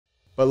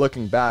But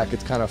looking back,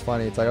 it's kind of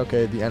funny. It's like,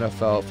 okay, the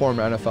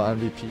former NFL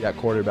MVP at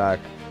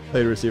quarterback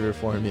played receiver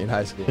for me in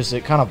high school.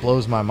 It kind of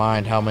blows my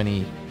mind how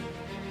many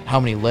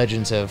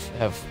legends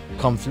have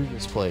come through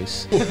this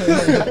place.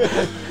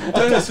 Dennis,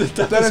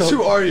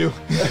 who are you?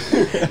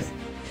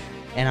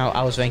 And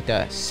I was ranked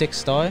a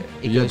 6-star.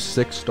 You have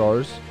 6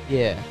 stars?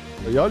 Yeah.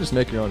 But y'all just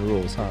make your own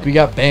rules, huh? We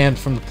got banned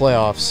from the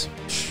playoffs.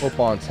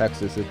 Football in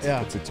Texas,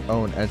 it's its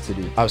own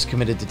entity. I was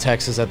committed to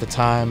Texas at the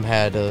time,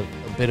 had a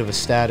bit of a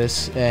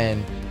status,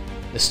 and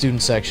the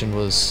student section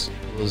was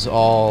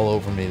all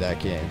over me that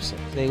game. So.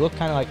 They look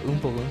kind of like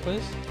Oompa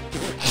Loompas.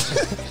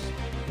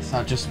 It's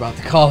not just about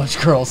the college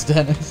girls,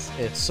 Dennis.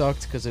 It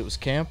sucked because it was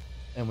camp,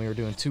 and we were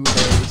doing 2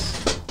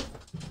 days.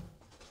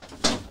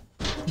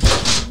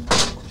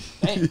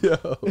 Yo. Sees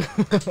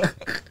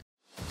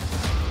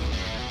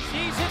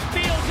it,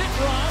 feels it,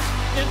 runs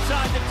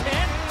inside the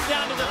 10,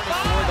 down to the 5.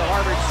 Toward the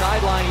Harvard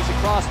sideline, he's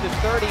across the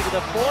 30 to the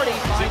 40.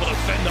 He's able to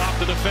fend off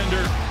the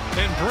defender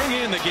and bring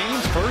in the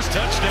game's first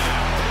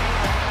touchdown.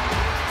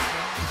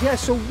 Yeah,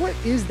 so what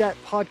is that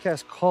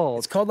podcast called?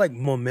 It's called like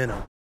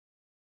Momentum.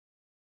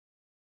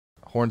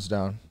 Horns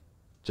down.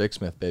 Jake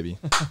Smith, baby.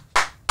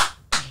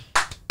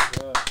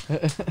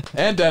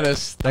 And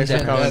Dennis. Thanks for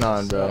coming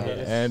on, bro.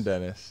 And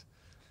Dennis.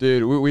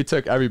 Dude, we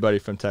took everybody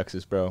from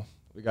Texas, bro.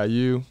 We got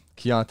you,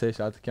 Keontae.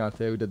 Shout out to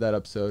Keontae. We did that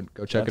episode.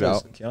 Go check it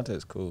out. Keontae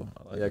is cool.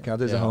 I like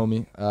Keontae's a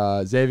homie.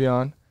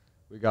 Xavion.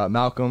 We got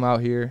Malcolm out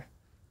here.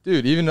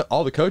 Dude, even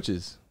all the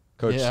coaches.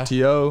 Coach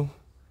T.O.,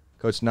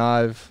 Coach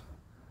Nive.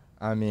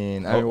 I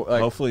mean,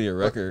 hopefully your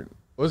record.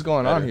 What's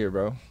going on here,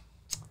 bro?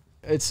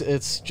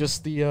 It's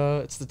just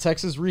the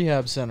Texas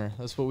Rehab Center.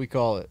 That's what we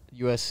call it.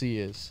 USC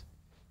is.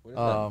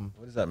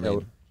 What does that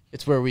mean?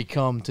 It's where we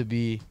come to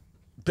be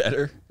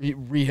better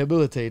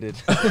rehabilitated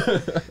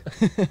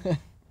from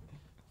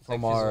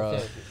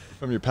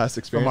your past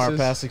experiences. From our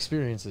past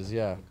experiences,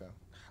 yeah.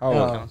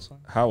 Okay.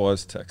 How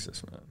was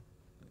Texas, man?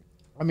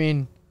 I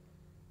mean,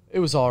 it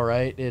was all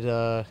right.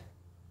 It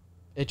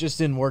just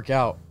didn't work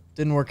out.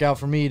 Didn't work out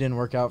for me. Didn't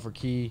work out for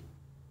Key.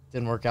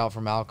 Didn't work out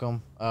for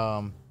Malcolm.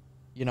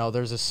 You know,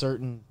 there's a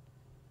certain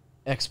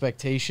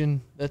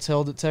expectation that's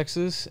held at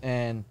Texas,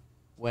 and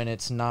when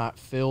it's not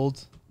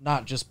filled,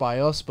 not just by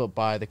us, but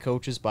by the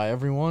coaches, by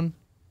everyone,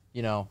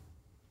 you know,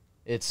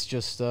 it's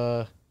just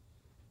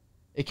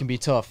it can be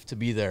tough to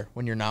be there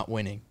when you're not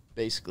winning,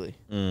 basically.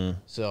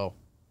 So,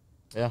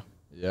 yeah.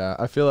 Yeah,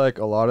 I feel like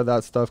a lot of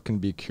that stuff can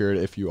be cured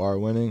if you are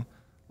winning,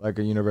 like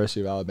a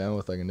University of Alabama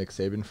with like a Nick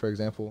Saban, for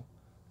example.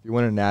 If you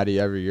win a natty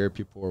every year,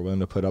 people are willing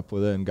to put up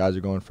with it, and guys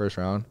are going first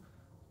round.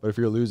 But if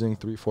you're losing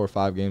 3, 4,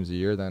 5 games a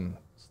year, then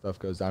stuff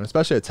goes down,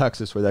 especially at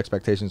Texas where the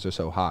expectations are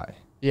so high.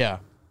 Yeah,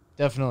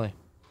 definitely.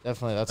 That's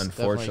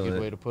definitely a good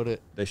way to put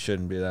it. They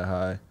shouldn't be that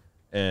high.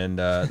 And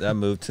that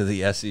move to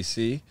the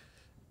SEC,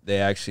 they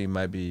actually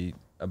might be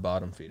a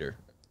bottom feeder.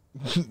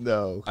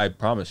 No. I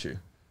promise you.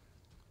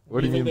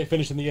 What do you think they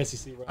finish in the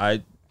SEC,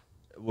 right?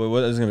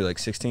 What is it going to be, like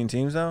 16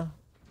 teams now?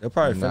 They'll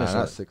probably finish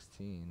not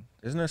 16.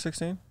 Isn't there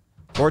 16?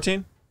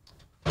 14?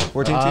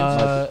 14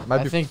 teams?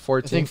 Might be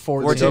 14. I think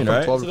 14,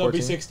 right? 12 so there'll be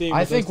 16.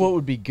 I think what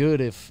would be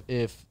good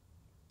if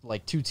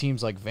like 2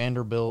 teams like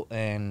Vanderbilt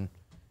and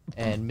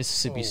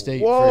Mississippi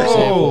State, for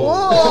example,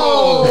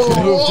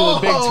 move to the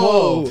Big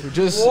 12.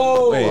 Just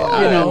wait,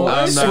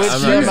 I'm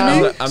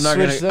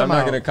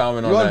not gonna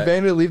comment on that. You want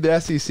Vanderbilt to leave the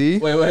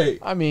SEC? Wait.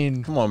 I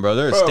mean, come on, bro.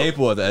 They're a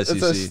staple of the SEC.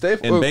 It's a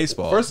staple in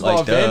baseball. First of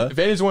all,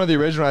 Vandy's one of the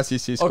original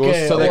SEC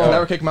schools, so they can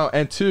never kick them out.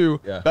 And 2,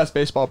 best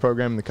baseball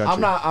program in the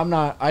country. I'm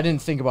not. I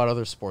didn't think about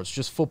other sports,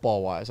 just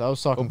football wise. I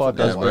was talking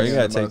football. Bro, you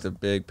gotta take the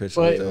big picture.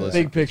 But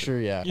big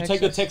picture, yeah. You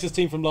take the Texas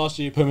team from last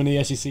year, put them in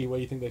the SEC. Where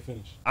do you think they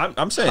finish?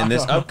 I'm saying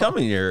this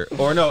upcoming year,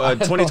 or no,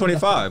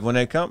 2025 when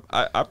they come.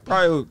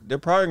 They're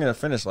probably gonna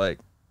finish like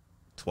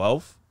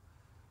 12th,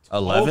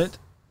 11th,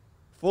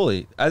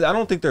 fully. I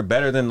don't think they're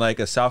better than like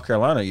a South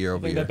Carolina year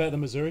over year. They're better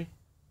than Missouri.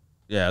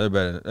 Yeah, they're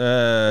better.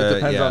 It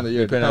depends on the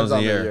year. Depends on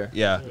the year.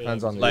 Yeah,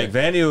 depends on the year. Like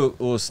Vandy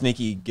will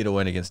sneaky get a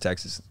win against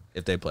Texas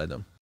if they play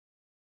them.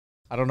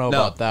 I don't know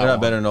about that. They're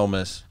not better than Ole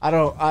Miss.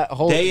 Hold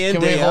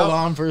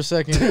on for a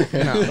second?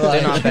 No,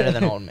 they're not better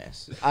than Ole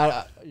Miss.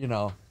 I'm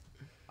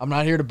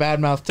not here to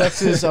badmouth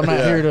Texas. I'm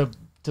not here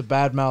to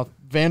badmouth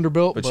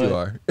Vanderbilt. But you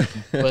are.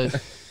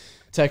 But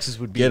Texas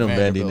would beat Get 'em,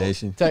 Vanderbilt. Vandy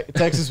Nation.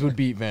 Texas would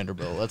beat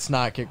Vanderbilt. Let's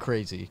not get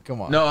crazy.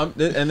 Come on. No,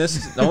 and this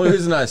is the only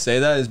reason I say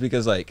that is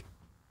because like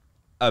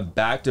a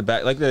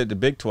back-to-back, like the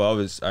Big 12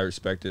 is, I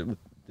respect it with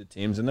the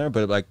teams in there,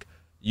 but like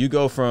you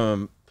go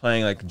from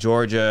playing like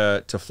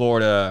Georgia to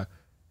Florida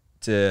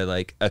to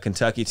like a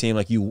Kentucky team,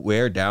 like you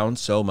wear down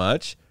so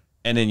much,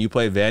 and then you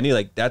play Vandy,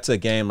 like that's a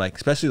game, like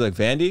especially like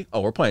Vandy.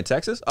 Oh, we're playing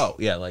Texas. Oh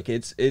yeah, like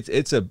it's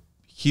a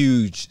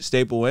huge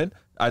staple win.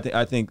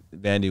 I think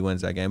Vandy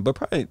wins that game, but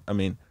probably, I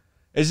mean,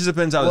 it just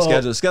depends on the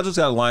schedule. The schedule's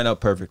got to line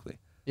up perfectly.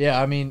 Yeah,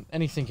 I mean,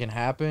 anything can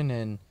happen,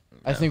 and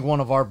I think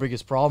one of our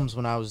biggest problems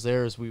when I was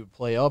there is we would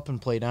play up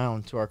and play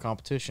down to our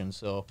competition.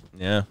 So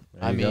yeah,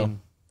 I mean,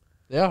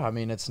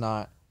 it's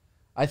not.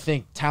 I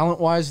think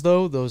talent-wise,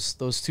 though, those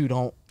two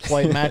don't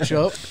quite match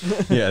up.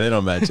 Yeah, they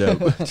don't match up.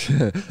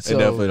 They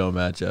definitely don't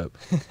match up.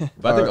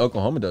 But I think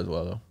Oklahoma does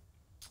well, though.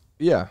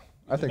 Yeah,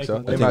 I think so.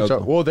 They think match up.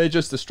 Oklahoma. Well, they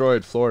just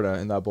destroyed Florida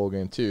in that bowl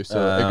game too,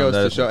 so it goes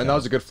to show. And that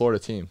was a good Florida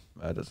team.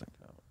 That doesn't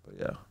count. But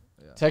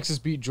yeah. Texas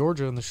beat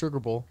Georgia in the Sugar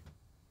Bowl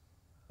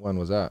When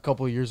was a that?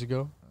 couple of years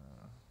ago.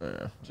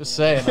 Yeah. Just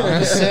saying.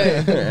 I'm just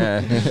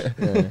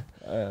saying.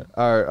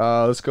 All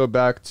right, let's go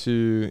back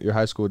to your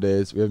high school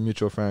days. We have a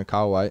mutual friend,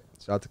 Kyle White.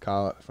 Shout out to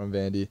Kyle from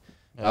Vandy.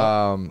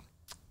 Yeah.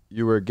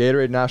 You were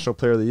Gatorade National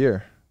Player of the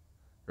Year,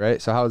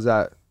 right? So how's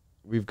that?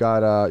 We've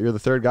got you're the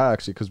third guy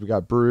actually, because we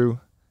got Brew,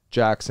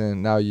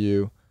 Jackson, now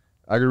you.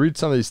 I could read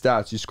some of these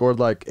stats. You scored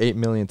like 8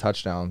 million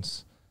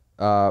touchdowns.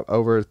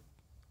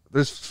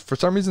 There's for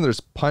some reason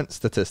there's punt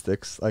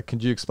statistics. Like,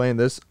 could you explain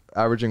this?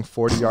 Averaging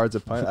 40 yards a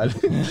punt. I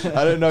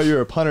didn't know you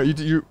were a punter.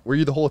 Were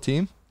you the whole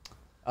team?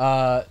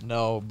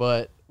 No,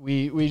 but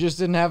we just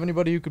didn't have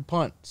anybody who could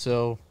punt.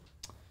 So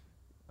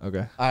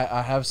Okay.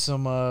 I have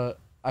some.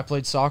 I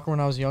played soccer when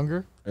I was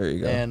younger. There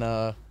you go. And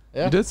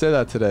yeah, You did say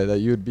that today, that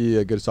you would be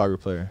a good soccer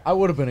player. I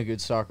would have been a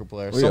good soccer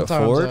player. Were you a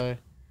forward?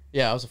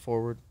 Yeah, I was a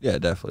forward. Yeah,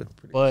 definitely.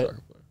 Pretty But- good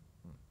soccer player.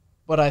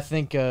 But I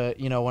think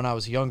when I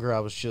was younger, I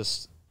was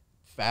just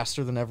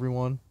faster than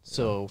everyone.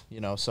 So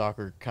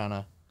soccer kind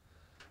of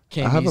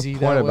came I have easy a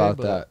point that way, about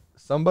but that.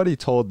 Somebody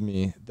told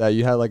me that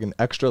you had like an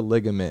extra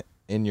ligament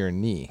in your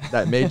knee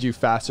that made you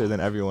faster than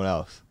everyone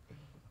else.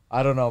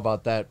 I don't know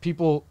about that.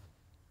 People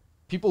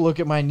look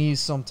at my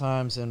knees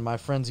sometimes, and my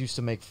friends used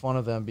to make fun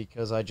of them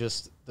because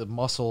the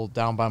muscle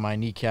down by my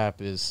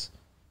kneecap is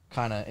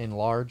kind of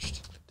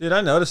enlarged. Dude,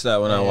 I noticed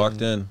that when I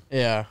walked in.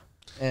 Yeah,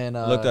 and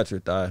Looked at your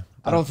thigh.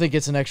 I don't think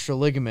it's an extra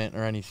ligament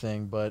or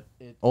anything, but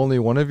Only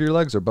one of your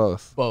legs or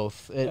both?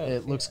 both.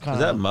 It looks kind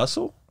Is of. that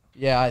muscle?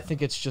 Yeah, I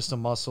think it's just a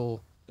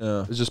muscle.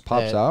 Yeah. It just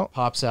pops that out?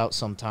 Pops out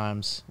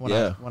sometimes.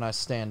 Yeah. When I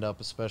stand up,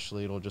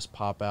 especially, it'll just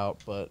pop out.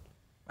 But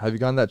Have you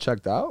gotten that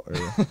checked out? Or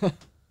you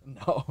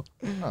no,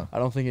 I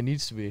don't think it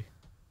needs to be.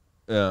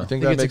 Yeah. think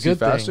think that it's a makes you good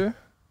thing. faster?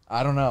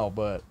 I don't know,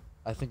 but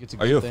I think it's a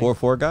good Are you a thing.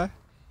 4-4 guy?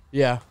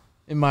 Yeah,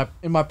 in my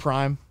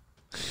prime.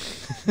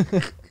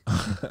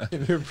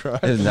 In your prime.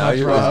 Is now I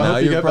your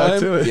hope you get back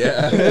prime? to it.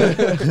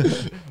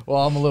 Yeah.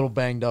 Well, I'm a little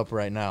banged up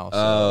right now. So,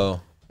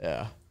 Oh.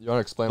 yeah. You want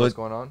to explain But- what's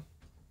going on?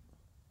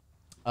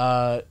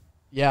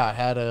 Yeah, I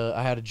had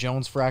a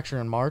Jones fracture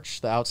in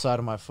March, the outside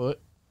of my foot.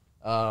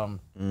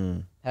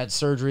 Had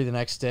surgery the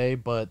next day,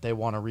 but they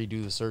want to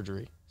redo the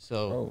surgery. So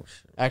Oh,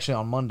 shit. actually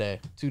on Monday,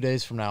 2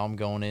 days from now, I'm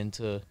going in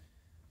to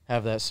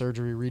have that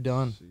surgery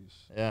redone.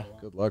 Yeah,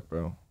 Good luck,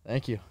 bro.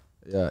 thank you.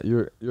 Yeah,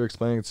 you were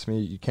explaining to me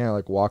you can't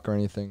like walk or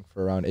anything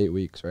for around 8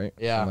 weeks, right?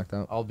 Yeah, Something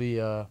like that. I'll be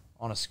on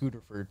a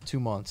scooter for 2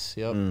 months.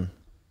 Yep.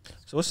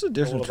 So what's the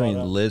difference about between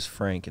that? Liz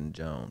Frank and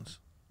Jones?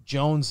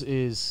 Jones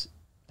is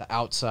the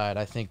outside.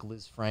 I think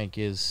Liz Frank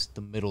is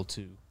the middle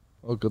two.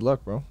 Oh, good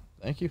luck, bro.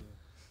 Thank you.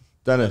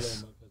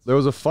 Dennis, there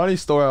was a funny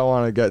story I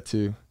want to get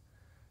to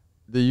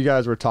that you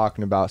guys were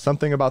talking about.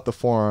 Something about the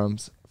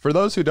forums. For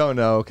those who don't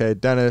know, okay,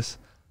 Dennis,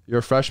 you're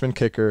a freshman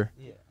kicker.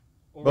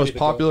 Most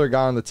popular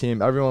guy on the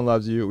team. Everyone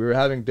loves you. We were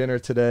having dinner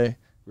today.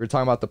 We were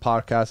talking about the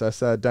podcast. I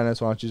said, Dennis,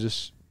 why don't you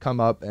just come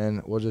up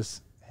and we'll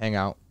just hang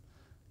out.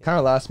 Kind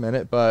of last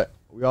minute, but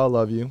we all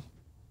love you.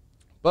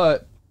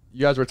 But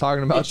you guys were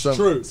talking about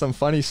some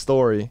funny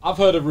story. I've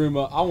heard a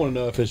rumor. I want to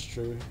know if it's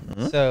true.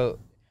 So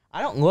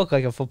I don't look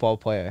like a football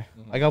player.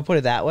 Like, I'll put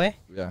it that way.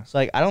 Yeah. So,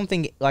 like, I don't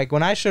think, like,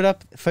 when I showed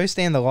up first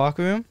day in the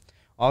locker room,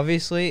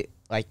 obviously,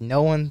 like,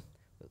 no one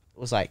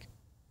was like,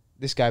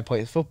 this guy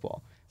plays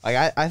football. Like,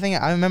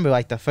 I remember,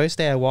 like, the first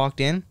day I walked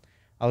in,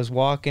 I was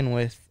walking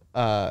with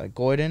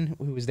Gordon,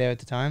 who was there at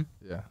the time.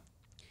 Yeah.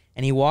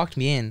 And he walked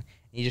me in.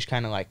 He just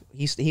kind of, like,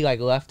 he like,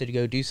 left to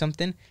go do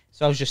something.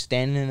 So I was just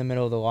standing in the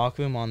middle of the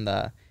locker room on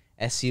the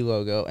SC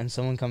logo, and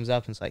someone comes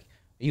up and is like,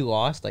 are you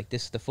lost? Like,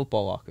 this is the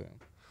football locker room.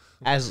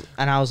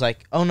 And I was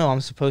like, oh, no,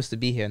 I'm supposed to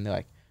be here. And they're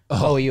like,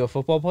 oh, are you a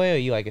football player or are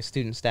you, like, a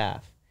student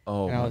staff?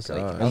 Oh, And I my was like-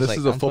 God. I And was this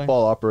is a I'm playing-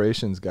 football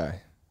operations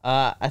guy.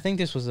 I think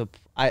this was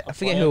I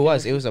forget who it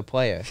was. It was a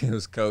player. It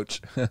was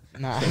coach.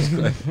 Nah.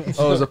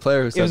 Oh, it was a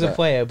player who said It was a that.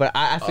 player, but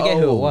I forget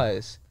who Oh. it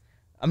was.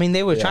 I mean,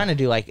 they were Yeah. trying to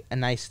do, like, a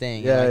nice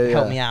thing. Yeah, and, like, yeah,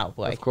 help yeah. me out.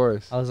 But, like, Of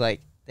course. I was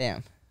like,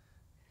 damn.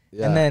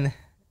 Yeah.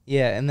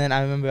 And then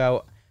I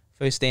remember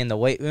first day in the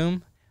weight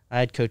room, I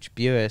had Coach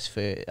Buras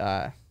for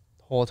the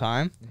whole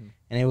time. Mm-hmm.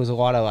 And it was a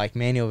lot of, like,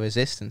 manual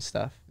resistance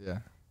stuff. Yeah.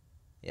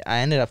 Yeah, I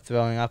ended up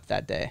throwing up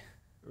that day.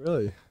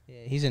 Really?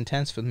 Yeah, he's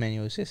intense with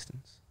manual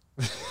resistance.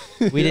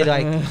 We did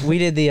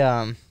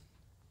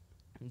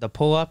the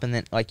pull up, and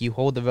then, like, you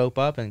hold the rope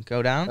up and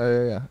go down.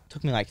 Oh, yeah.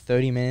 Took me like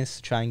 30 minutes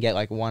to try and get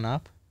like one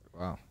up.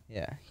 Wow.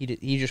 Yeah, he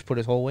just put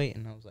his whole weight,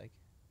 and I was like,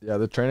 Yeah,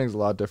 the training's a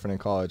lot different in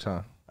college,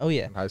 huh? oh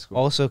yeah. In high school.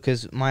 Also,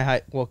 because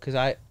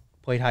I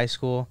played high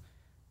school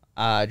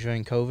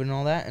during COVID and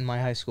all that, and my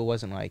high school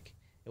wasn't like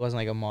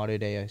a modern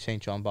day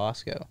St. John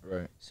Bosco.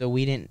 Right. So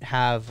we didn't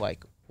have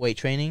like weight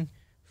training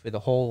for the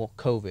whole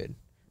COVID.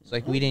 So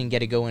like we didn't get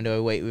to go into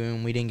a weight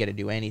room. We didn't get to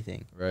do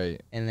anything.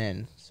 Right. And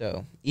then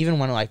so even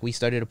when like we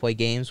started to play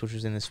games, which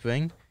was in the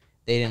spring,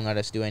 they didn't let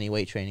us do any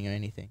weight training or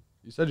anything.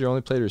 You said you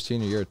only played your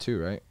senior year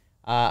too, right?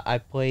 I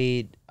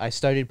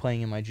started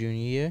playing in my junior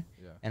year,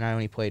 Yeah. and I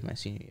only played my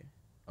senior year.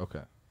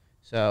 Okay.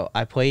 So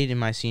I played in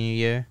my senior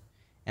year,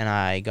 and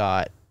I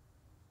got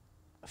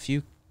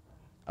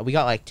we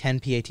got like 10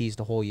 PATs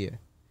the whole year.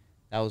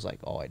 That was like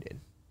all I did.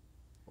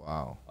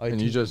 Wow. I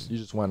And you did-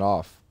 just went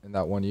off in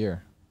that 1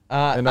 year.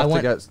 I Enough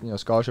went, to get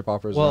scholarship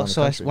offers. well, around the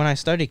so country. when I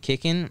started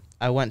kicking,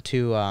 I went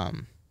to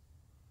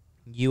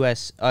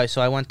U.S.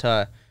 So I went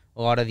to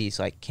a lot of these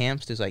like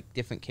camps. There's like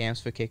different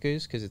camps for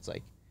kickers because it's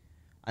like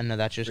I don't know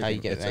that's just how you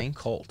get it's ranked.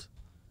 a cult.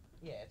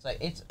 Yeah, it's like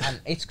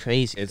it's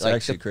crazy. It's like,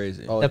 actually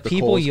crazy. oh, the like the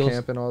people Coles you'll-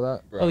 camp and all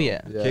that. Oh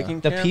yeah. Yeah. Kicking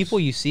The camps? people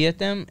you see at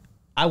them,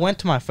 I went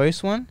to my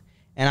first one,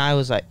 and I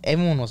was like,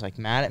 everyone was like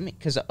mad at me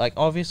because like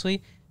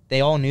obviously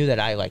they all knew that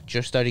I like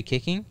just started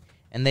kicking,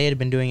 and they had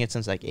been doing it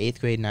since like 8th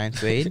grade, 9th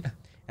grade,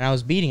 and I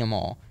was beating them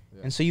all.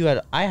 Yeah. And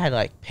so I had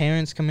like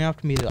parents coming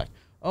up to me, they're like,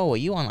 "Oh, are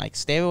you on like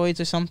steroids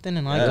or something?"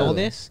 And like Yeah. all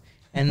this,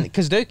 and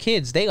because they're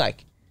kids, they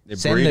like They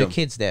send breed their 'em.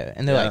 kids there,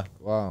 and they're Yeah. like,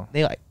 Wow.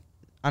 they like,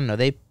 I don't know,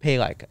 they pay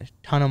like a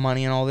ton of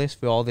money and all this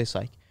for all this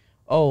like,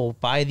 oh,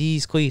 buy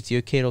these cleats,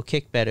 your kid will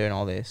kick better and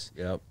all this.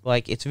 Yep.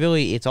 Like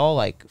it's all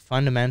like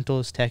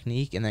fundamentals,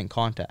 technique, and then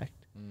contact.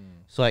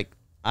 So like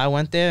I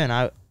went there and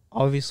I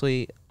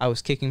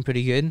was kicking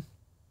pretty good,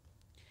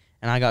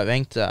 and I got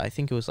ranked. I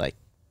think it was like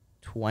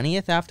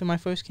 20th after my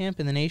first camp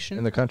in the nation.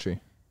 In the country.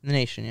 In the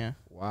nation, yeah.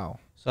 Wow.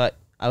 So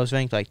I was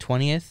ranked like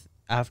 20th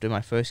after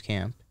my first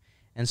camp,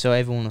 and so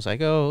everyone was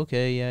like, "Oh,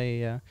 okay,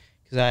 yeah."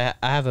 Because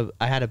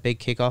I had a big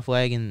kickoff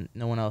leg, and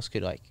no one else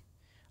could like,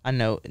 I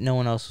know no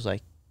one else was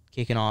like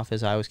kicking off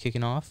as I was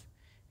kicking off,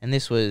 and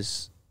this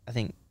was I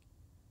think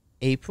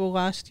April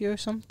last year or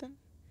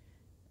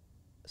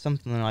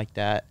something like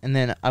that. And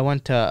then I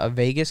went to a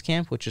Vegas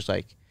camp, which is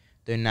like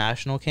their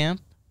national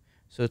camp,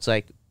 so it's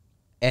like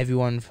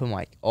everyone from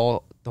like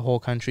the whole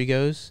country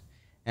goes.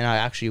 And I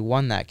actually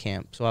won that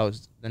camp, so I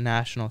was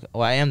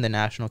I am the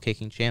national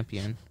kicking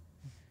champion.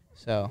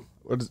 So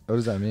What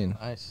does that mean?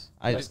 Nice.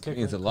 It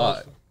means a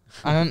lot.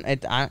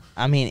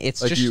 I mean,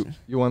 it's Like just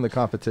you won the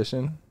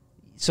competition.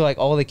 so like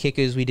all the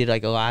kickers, we did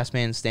like a last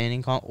man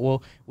standing.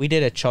 Well, we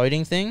did a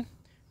charting thing.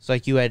 So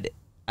like you had,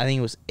 I think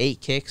it was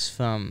 8 kicks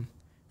from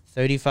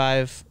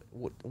 35,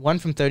 1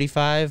 from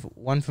 35,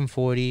 1 from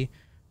 40,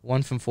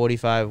 1 from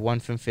 45, 1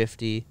 from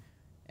 50,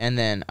 and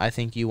then I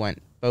think you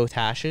went both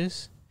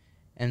hashes.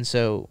 And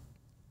so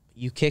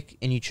you kick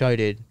and you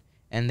charted,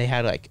 and they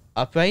had like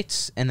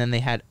uprights, and then they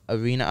had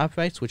arena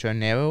uprights, which are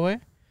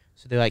narrower.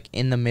 So they're like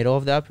in the middle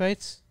of the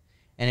uprights.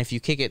 And if you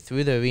kick it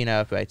through the arena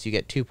uprights, you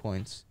get 2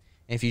 points.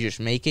 And if you just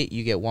make it,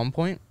 you get 1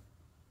 point.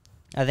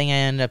 I think I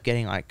ended up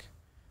getting like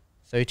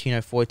 13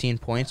 or 14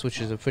 points,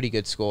 which is a pretty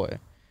good score.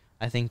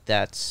 I think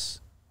if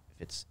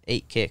it's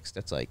 8 kicks,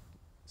 that's like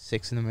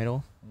 6 in the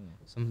middle.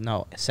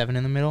 7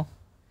 in the middle.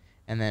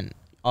 And then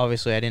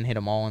obviously I didn't hit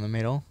them all in the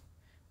middle,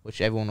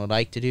 which everyone would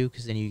like to do,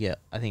 because then you get,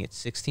 I think it's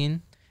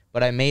 16.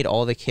 But I made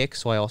all the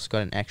kicks, so I also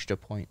got an extra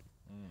point,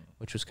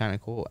 which was kind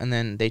of cool. And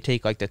then they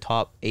take like the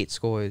top 8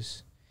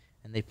 scores,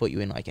 and they put you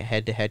in like a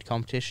head-to-head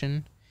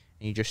competition,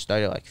 and you just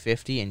start at like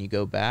 50, and you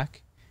go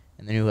back,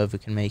 and then whoever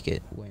can make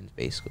it wins,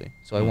 basically.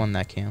 So I won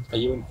that camp. Are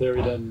you in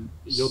theory then,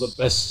 you're the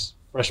best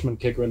freshman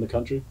kicker in the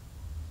country,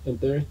 in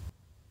theory?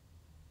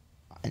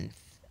 And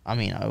I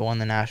mean, I won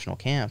the national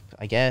camp,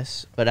 I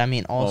guess. But I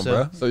mean, Come on,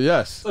 also, bro. So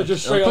yes. So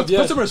just straight up,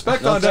 Put some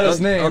respect on Dennis'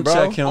 name, Don't bro.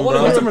 check him, I want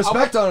bro. to Put some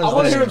respect on his I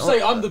want to name. hear him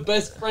say, I'm the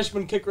best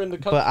freshman kicker in the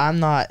country. but I'm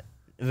not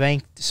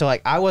ranked. So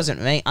like, I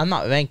wasn't ranked. I'm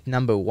not ranked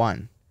number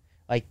 1.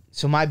 Like,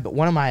 so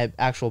one of my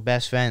actual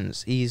best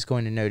friends, he's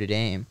going to Notre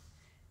Dame.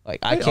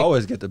 Like, They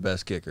always get the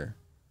best kicker.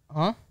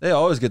 Huh? They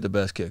always get the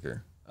best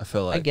kicker. I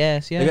feel like. I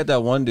guess, yeah. They got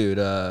that one dude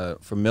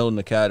from Milton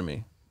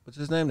Academy. What's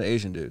his name? The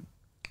Asian dude.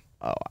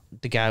 Oh,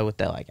 the guy with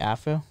that like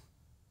afro.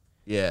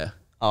 Yeah.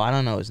 Oh, I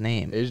don't know his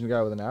name. Asian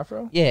guy with an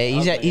afro. Yeah,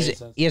 Okay, makes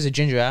sense. he has a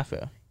ginger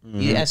afro.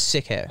 He has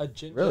sick hair. A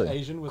ginger Really?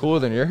 Asian with Cooler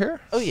than your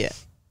hair? Oh yeah.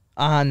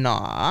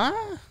 Nah.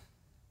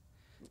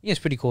 He has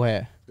pretty cool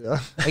hair. Yeah.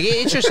 Like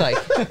it's just like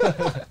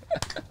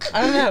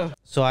I don't know.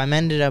 So I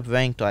ended up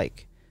ranked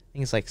like I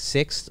think it's like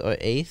 6th or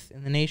 8th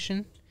in the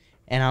nation,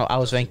 and I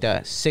was ranked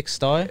a 6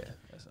 star,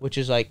 which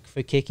is like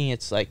for kicking.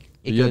 It's like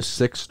it You had goes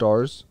 6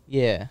 stars.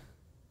 yeah.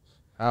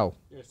 How?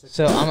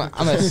 So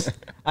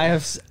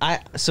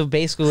so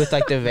basically with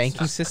like the ranking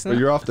But system.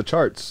 you're off the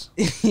charts.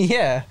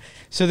 Yeah.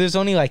 So there's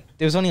only like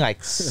I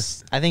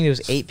think there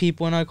was 8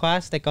 people in our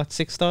class that got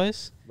 6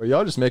 stars. But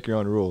y'all just make your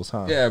own rules,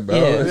 huh? Yeah, bro.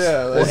 Yeah.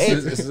 Yeah, Well,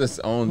 It's its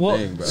own Well,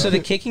 thing, bro. so the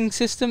kicking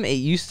system, it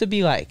used to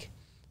be like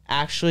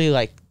actually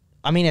like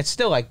I mean it's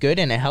still like good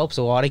and it helps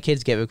a lot of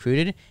kids get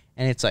recruited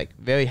and it's like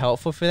very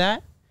helpful for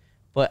that.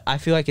 But I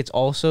feel like it's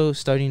also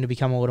starting to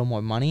become a little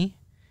more money.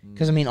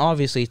 Because I mean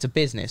obviously it's a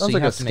business, Sounds so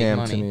you like a have to make scam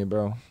money. to me,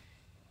 bro. What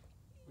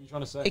are you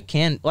trying to say? It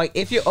can like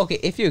if you're good,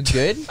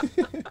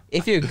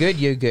 if you're good,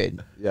 you're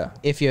good. Yeah.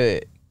 If you're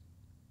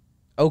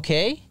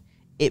okay,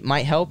 it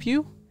might help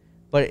you,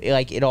 but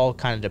it all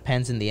kind of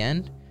depends in the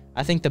end.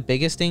 I think the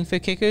biggest thing for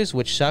kickers,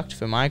 which sucked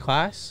for my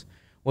class,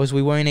 was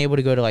we weren't able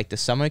to go to like the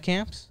summer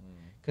camps,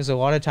 because a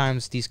lot of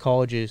times these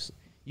colleges,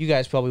 you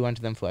guys probably went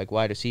to them for like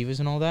wide receivers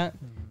and all that.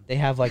 They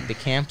have like the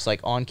camps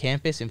like on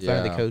campus in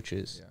front of the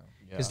coaches,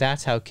 because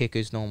that's how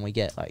kickers normally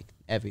get like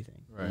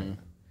everything. Right.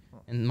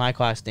 And my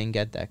class didn't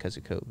get that because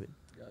of COVID.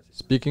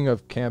 Speaking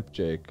of camp,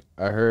 Jake,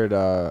 I heard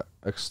a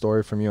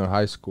story from you in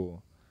high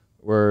school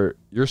where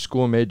your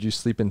school made you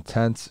sleep in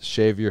tents,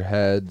 shave your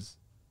heads,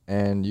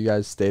 and you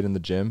guys stayed in the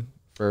gym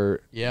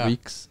for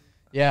weeks.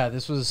 Yeah,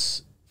 this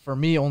was, for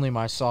me, only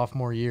my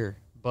sophomore year.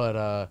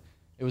 But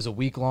it was a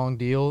week-long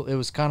deal. It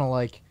was kind of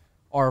like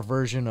our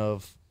version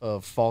of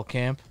fall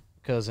camp,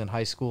 because in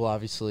high school,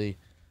 obviously,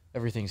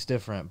 everything's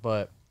different.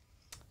 But,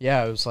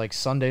 yeah, it was like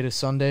Sunday to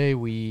Sunday.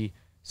 We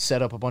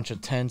set up a bunch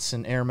of tents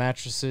and air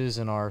mattresses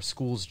in our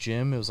school's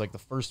gym. It was like the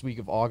first week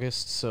of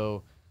August,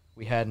 so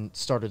we hadn't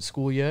started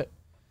school yet.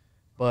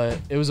 But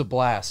it was a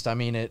blast. I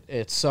mean,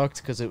 it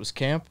sucked because it was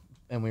camp,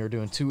 and we were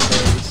doing 2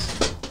 days.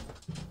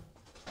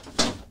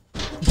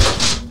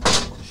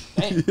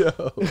 Yo.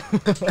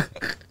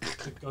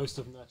 The ghost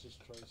of Natchez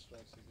Troy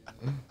strikes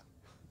again.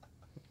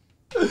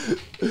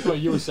 What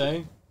you were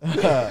saying?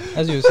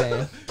 As you were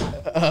saying.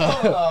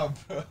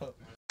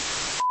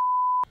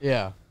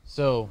 Yeah,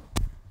 so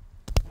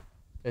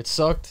it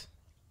sucked,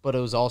 but it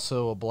was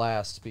also a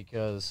blast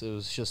because it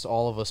was just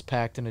all of us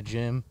packed in a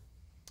gym,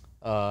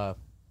 kind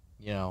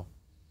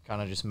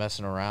of just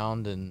messing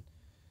around and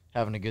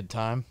having a good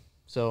time.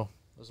 So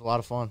it was a lot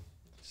of fun.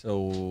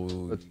 So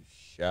you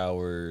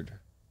showered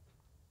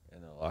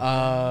in the locker room?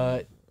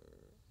 I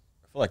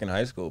feel like in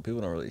high school,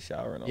 people don't really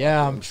shower in the locker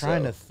room. I'm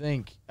trying to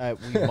think.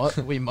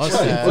 We must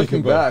have.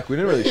 Looking back, we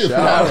didn't really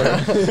shower.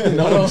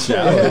 No one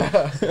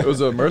showered. It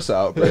was a MRSA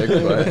outbreak,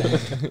 but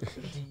Did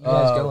you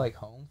guys go like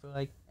home for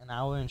like an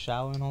hour and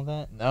shower and all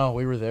that? No,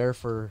 we were there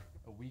for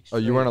a week straight.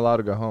 oh, you weren't allowed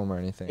to go home or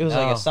anything. It was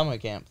No. like a summer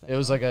camp thing. It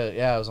was like it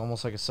was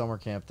almost like a summer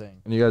camp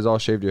thing. And you guys all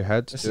shaved your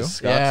heads This too? is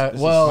Scott's. Yeah, this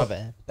is well, my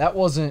bad. that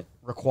wasn't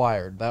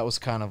required. That was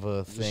kind of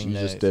a thing. you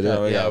that, just did it?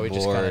 Yeah, we got we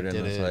just bored kind and of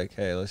did it's it. like,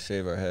 hey, let's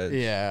shave our heads.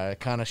 Yeah,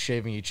 kind of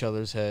shaving each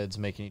other's heads,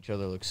 making each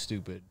other look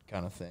stupid,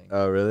 kind of thing.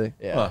 Oh, really?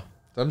 Yeah. Huh.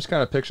 So I'm just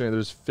kind of picturing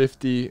there's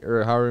 50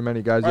 or however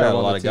many guys you Probably have had a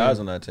on lot the of team. guys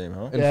on that team,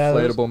 huh? Yeah,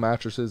 Inflatable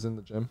mattresses in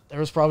the gym. There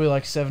was probably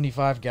like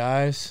 75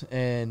 guys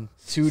and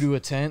 2 to a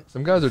tent.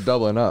 Some guys are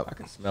doubling I up.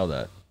 can smell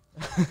that.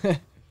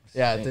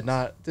 Yeah, it did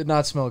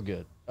not smell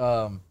good.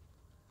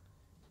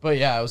 But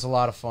yeah, it was a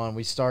lot of fun.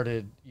 We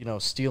started,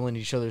 stealing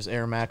each other's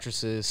air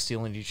mattresses,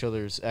 stealing each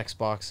other's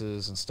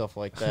Xboxes and stuff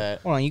like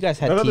that. Hold on, you guys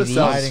had None of this TVs.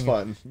 sounds Hiding-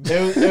 fun.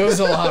 It was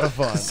a lot of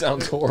fun.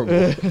 Sounds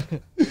horrible.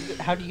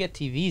 How do you get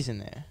TVs in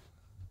there?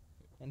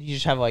 And you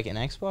just have like an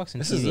Xbox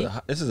and This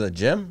TV? is a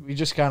gym? We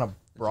just kind of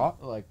brought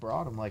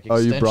them like Oh,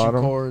 you extension brought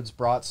 'em? cords,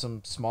 brought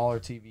some smaller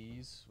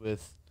TVs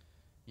with,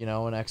 an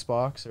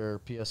Xbox or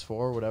PS4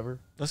 or whatever.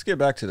 Let's get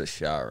back to the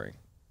showering.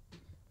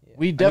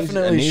 We I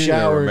definitely need you to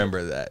showered.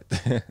 remember that.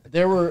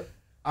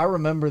 I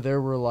remember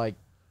there were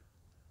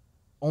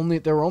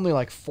only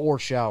like 4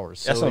 showers.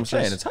 So That's what I'm it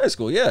saying. just- It's high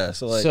school, yeah.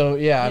 So like, I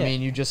Yeah.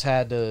 mean, you just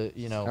had to,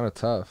 Kind of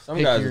tough. some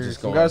pick guys your- are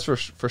just Some going guys for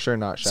sure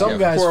not some showering.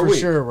 guys for a for week.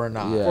 sure were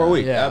not. Yeah. for a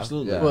week. Yeah.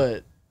 Absolutely. Yeah.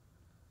 But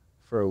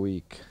for a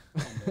week.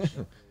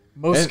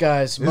 most And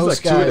guys, This is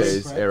most like 2 guys,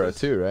 days era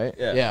too, right?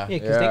 Yeah. yeah, Yeah,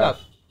 because they Yeah. got.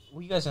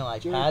 Were you guys in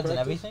like pads and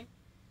everything?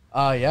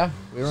 yeah.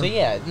 We were, So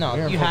yeah, no, we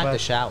were in you full had to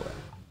pads. shower.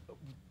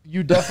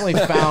 You definitely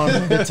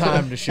found the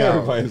time to shower.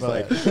 Everybody's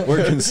but- like,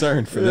 we're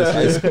concerned for this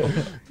high school.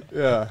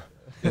 Yeah.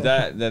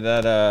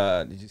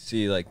 Did you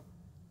see like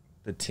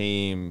the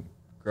team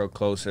grow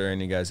closer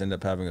and you guys end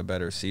up having a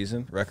better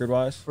season record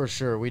wise? For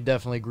sure. We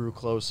definitely grew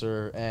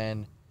closer,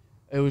 and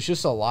it was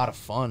just a lot of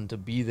fun to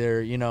be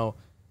there.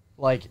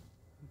 Like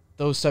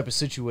those type of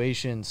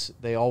situations,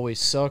 they always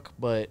suck,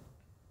 but,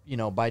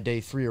 by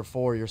day 3 or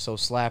 4, you're so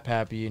slap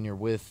happy and you're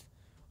with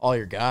all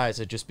your guys,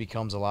 it just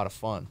becomes a lot of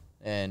fun.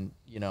 And,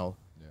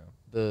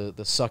 the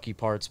sucky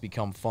parts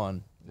become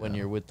fun when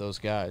you're with those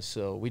guys.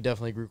 So we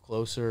definitely grew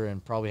closer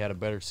and probably had a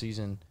better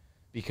season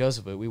because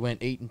of it. We went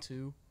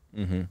 8-2.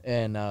 Mm-hmm.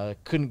 And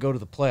couldn't go to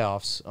the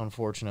playoffs,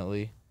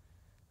 unfortunately.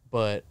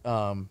 But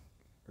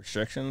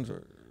Restrictions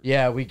or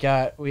yeah,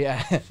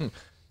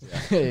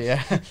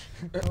 yeah.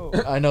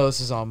 I know this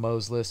is on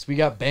Mo's list. We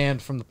got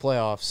banned from the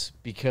playoffs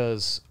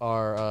because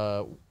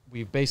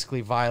we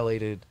basically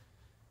violated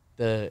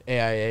the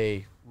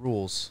AIA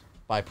rules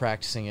by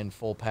practicing in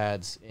full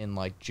pads in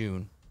like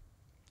June.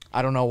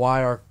 I don't know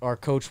why our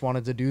coach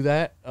wanted to do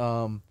that.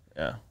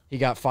 yeah. He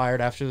got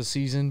fired after the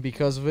season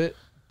because of it.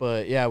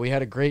 But yeah, we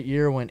had a great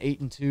year. Went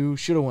 8-2.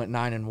 Should have went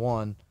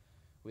 9-1.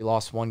 We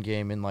lost 1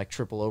 game in like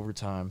triple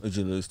overtime. Who'd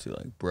you lose to,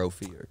 like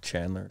Brophy or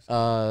Chandler?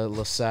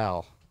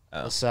 LaSalle.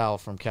 Oh. LaSalle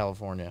from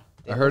California.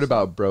 I heard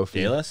about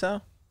Brophy De La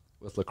Salle?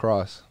 with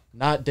lacrosse.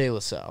 Not De La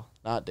Salle.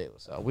 Not De La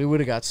Salle. We would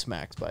have got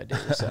smacked by De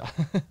La Salle.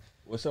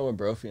 What's up with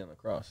Brophy and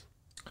lacrosse?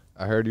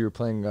 I heard you were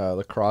playing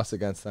lacrosse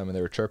against them and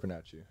they were chirping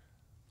at you.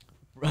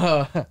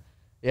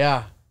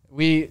 Yeah.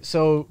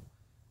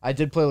 I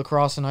did play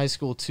lacrosse in high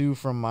school too,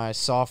 from my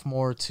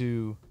sophomore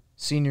to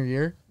senior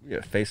year. You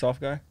a face-off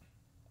guy?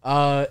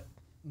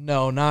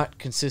 No, not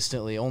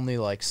consistently. Only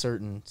like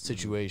certain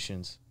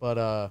situations.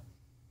 But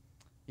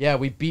yeah,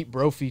 we beat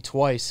Brophy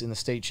twice in the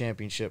state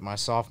championship. My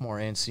sophomore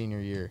and senior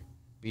year,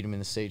 beat him in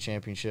the state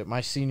championship.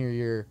 My senior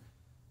year,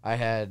 I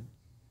had,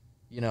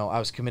 I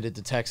was committed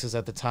to Texas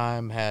at the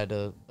time. Had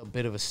a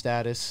bit of a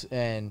status,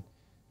 and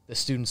the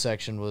student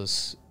section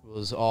was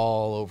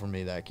all over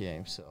me that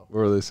game. So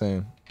What were they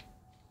saying?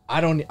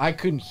 I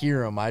couldn't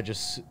hear them. I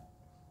just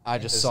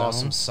saw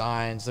some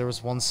signs. There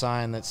was one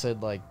sign that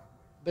said like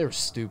they were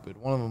stupid.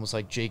 One of them was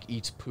like Jake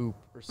eats poop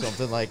or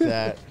something like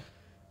that.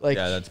 Like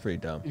Yeah, that's pretty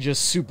dumb.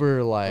 just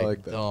super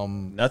like that.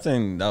 dumb.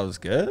 Nothing that was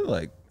good.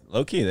 Like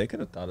low key, they could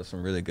have thought of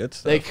some really good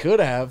stuff. They could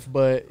have,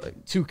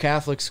 but two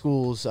Catholic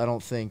schools, I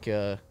don't think.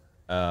 Yeah,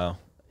 I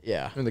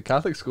mean, the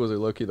Catholic schools are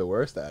low-key the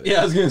worst at it.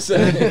 Yeah, I was gonna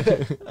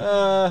say.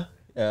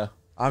 Yeah.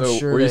 I'm So,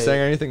 sure. Were you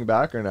saying anything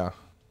back or no?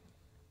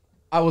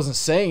 I wasn't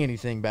saying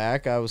anything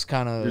back. I was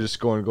kind You're of. just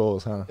scoring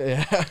goals, huh?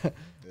 Yeah.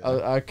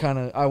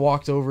 I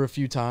walked over a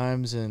few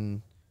times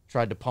and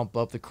tried to pump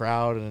up the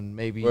crowd and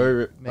maybe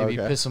Okay.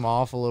 piss them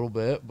off a little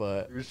bit,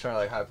 but You're just trying to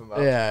like hype them up.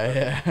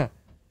 yeah. I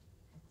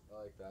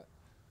like that.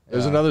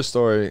 There's another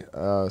story,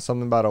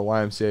 something about a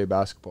YMCA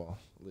basketball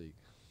league.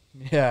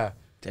 Yeah.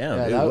 Damn,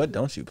 Yeah, dude, that- what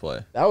don't you play?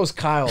 That was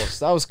Kyle's.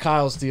 That was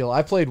Kyle's deal.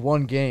 I played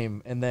one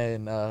game, and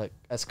then,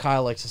 as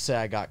Kyle likes to say,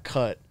 I got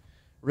cut.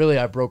 Really,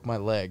 I broke my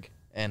leg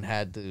and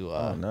had to.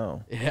 Oh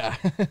no. Yeah.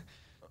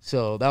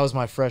 So that was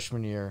my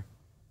freshman year.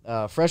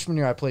 Freshman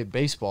year, I played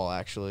baseball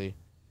actually,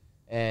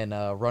 and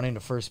running to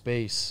first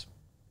base,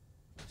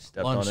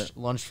 Stepped on it.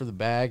 lunged for the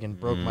bag and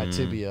broke my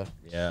tibia.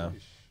 Yeah.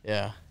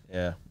 Yeah.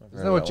 Yeah.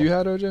 Isn't that what you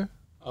had, OJ?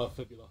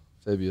 Fibula.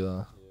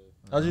 Fibula.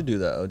 How'd you do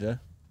that, OJ?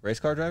 Race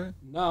car driving?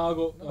 Nah, I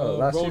got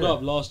last rolled year.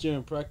 up last year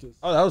in practice.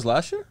 Oh, that was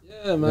last year?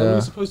 Yeah, man. Yeah. We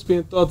were supposed to be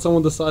in third.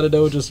 Someone decided they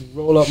would just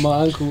roll up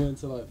my ankle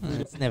into like.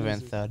 It's never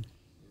in third.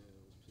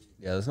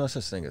 Yeah, there's no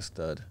such thing as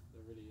stud,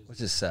 which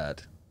is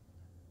sad.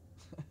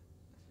 It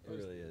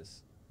really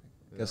is.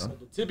 Guess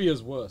The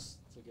tibia's worse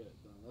to get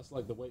done. That's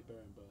like the weight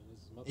bearing bone.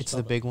 Much It's the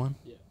tougher. big one.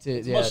 Yeah. Ti-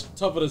 It's yeah. much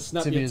tougher to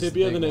snap your Tibia's the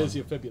tibia big than it one. is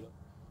your fibula.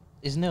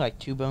 Isn't there like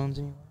two bones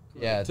in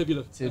your Yeah. Tibia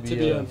and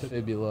and fibula.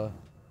 fibula.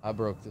 I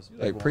broke this. like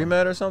big pre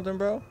med or something,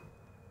 bro? one.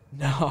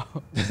 No.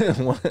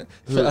 What?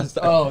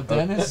 Oh,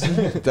 Dennis.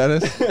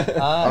 Dennis?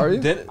 Are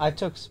you? I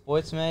took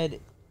sports med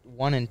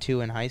 1 and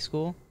 2 in high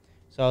school,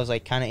 so I was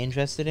like kind of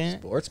interested in it.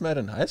 Sports med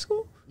in high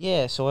school?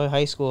 Yeah, so in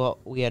high school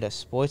we had a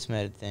sports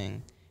med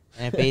thing,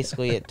 and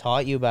it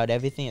taught you about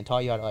everything. It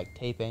taught you how to like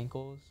tape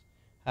ankles,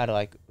 how to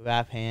like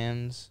wrap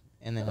hands,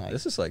 and then like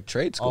This is like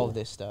trade school. all of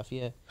this stuff.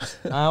 Yeah,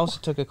 I also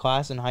took a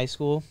class in high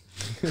school.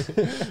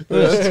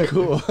 That's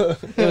cool.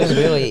 It was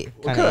really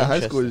What kind kind of high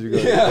school did you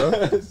go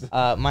to,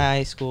 bro? My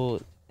high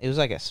school, it was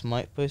like a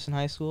smart person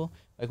high school.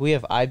 Like we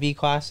have IB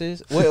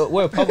classes.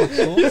 We're a public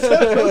school.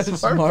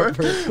 Smart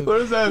person. What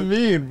does that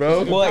mean,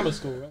 bro? Well, Grammar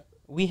school,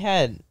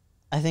 right?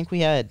 I think we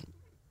had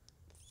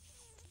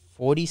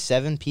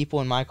 47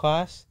 people in my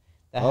class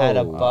that had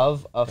Oh.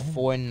 above a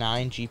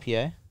 4.9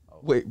 GPA.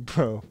 Wait,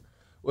 bro.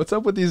 What's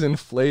up with these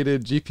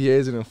inflated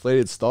GPAs and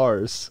inflated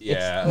stars?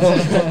 Yeah.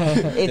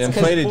 It's 'cause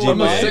Inflated four- I'm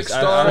a GPAs.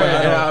 6-star I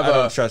and I have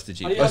don't a- trust the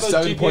How do GPA. you have a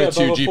 7.2 GPA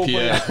above a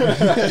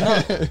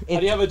 4.0? How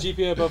do you have a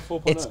GPA above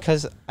 4.0? It's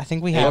because I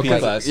think we have AP like,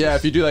 class. Yeah,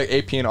 if you do like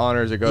AP and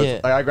honors, it goes. Yeah.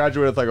 Like I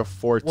graduated with like a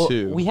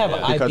 4.2. well, we have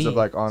Yeah. because IB. of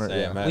like honor. Same,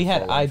 Yeah. man. We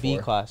had 4.14. IB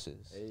classes.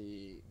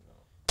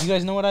 You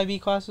guys know what IB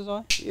classes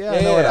are? Yeah,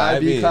 I know what Yeah,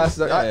 IB IB.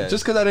 classes are. Yeah.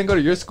 Just because I didn't go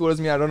to your school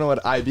doesn't mean I don't know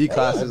what IB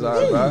classes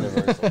are, bro.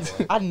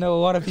 I know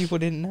a lot of people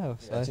didn't know.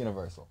 So. That's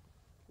universal.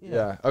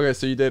 Yeah. Okay,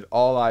 so you did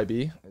all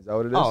IB. Is that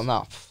what it is? Oh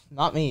no,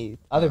 not me.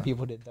 Other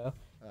people did though.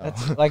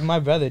 That's like my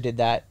brother did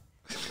that.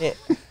 It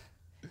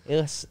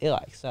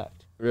like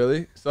sucked.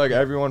 Really? So like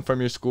everyone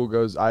from your school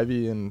goes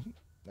IB and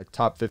like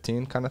top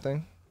 15 kind of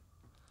thing?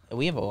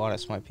 We have a lot of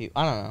smart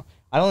people. I don't know.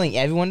 I don't think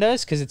everyone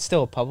does because it's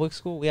still a public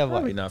school. We have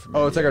Probably like not for me.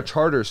 Oh, it's like a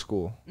charter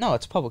school. no,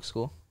 it's a public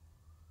school.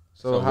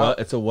 So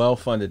it's a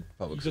well-funded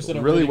public You just school.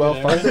 in a really good well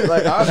area. funded.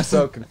 Like I'm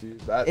so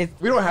confused. It-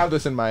 We don't have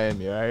this in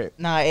Miami, right?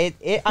 Nah, I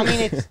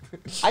mean it's.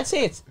 I'd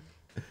say it's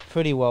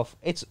pretty well.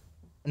 It's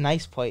a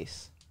nice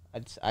place.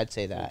 I'd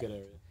say that. Good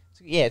area.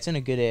 Yeah, it's in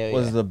a good area.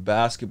 Was the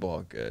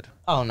basketball good?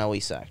 Oh no, we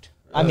sucked.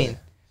 I mean,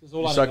 This is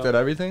all You I sucked know. at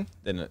everything.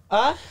 Didn't it?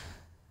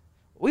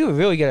 we were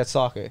really good at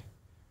soccer.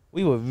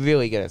 We were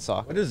really good at What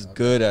soccer. does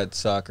good at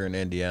soccer in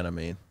Indiana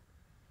mean?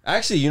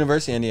 Actually,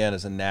 University of Indiana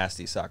is a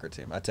nasty soccer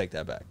team. I take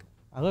that back.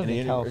 I live in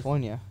Any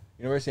California.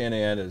 University of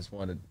Indiana is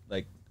one of,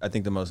 like, I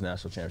think the most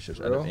national championships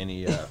out of Real?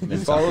 any You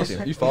men's follow, soccer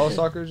team. you follow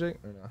soccer, Jake?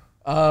 Or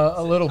no?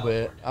 A little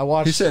bit. I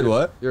watched. He said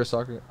what? You're a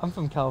soccer. I'm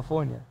from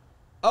California.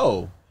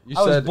 Oh, You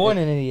I was said born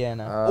in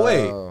Indiana.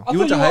 wait. Oh. You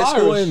went thought to you high were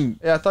school Irish. in...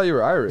 Yeah, I thought you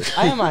were Irish.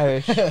 I am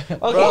Irish. Okay.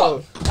 Bro,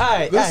 All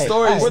right. this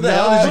story is Where the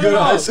hell did you go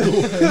to high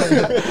school?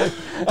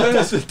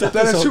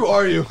 Dennis, who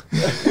are you?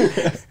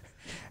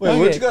 Wait,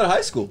 where'd Okay. you go to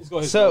high school? He's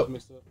got his So- words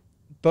mixed up.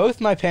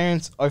 Both my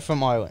parents are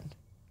from Ireland,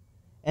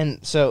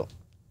 and so,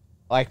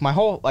 like my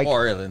whole like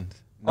Or Ireland.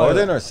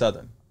 Northern or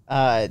southern?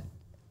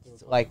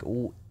 like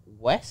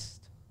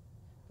west.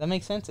 That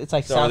makes sense. It's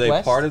like So are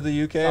southwest. they part of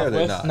the UK or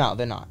they're Southwest? not? No,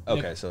 they're not.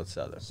 Okay, so it's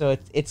southern. So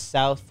it's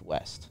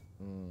southwest.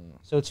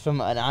 So it's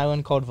from an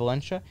island called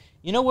Valencia.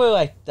 You know where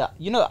like the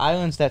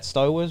islands that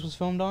Star Wars was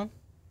filmed on?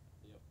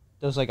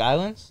 Those like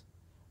islands?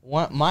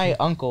 My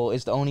uncle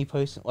is the only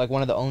person, like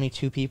one of the only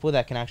 2 people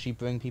that can actually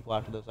bring people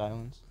out to those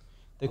islands.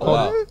 They're Oh,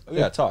 called wow. We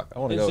gotta talk. I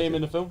want to Didn't go. see him with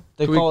in you. the film.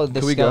 they're Can we- called the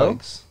can we go?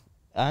 Skelligs.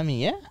 I mean,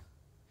 yeah.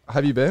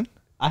 Have you been?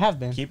 I have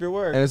been. Keep your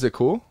word. And is it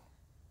cool?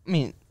 I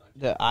mean,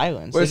 the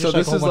islands. Wait, they're so just,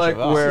 this a is whole bunch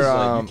like of rocks. where This is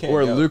like, you can't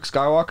where go. Luke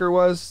Skywalker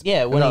was?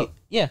 Yeah, when No,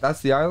 yeah,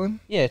 That's the island?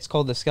 it's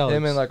called the Skelligs.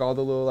 Him and like all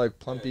the little like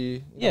plumpy, you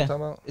know Yeah. what I'm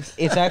talking about?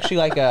 It's actually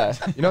like a.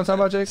 You know what I'm talking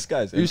about, Jake? This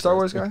guy's Are you a Star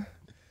Wars interesting.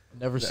 guy?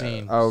 Never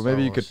seen. Oh, Star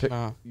maybe you Wars. could pick.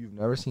 No. You've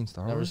never seen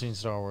Star Never Wars? seen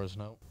Star Wars.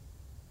 No.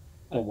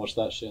 I don't watch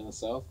that shit in the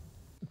South.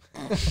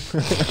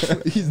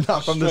 He's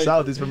not from the Straight-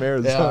 South. He's from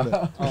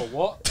Arizona. Oh,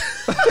 what?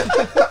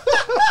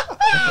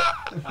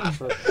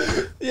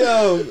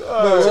 Yo,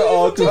 we're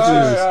all confused.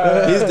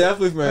 Alright. He's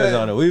definitely from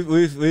Arizona.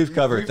 We've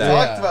covered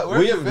that. talked about- where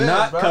We you have been,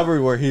 not bro?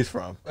 covered where he's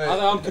from.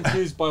 I'm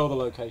confused by all the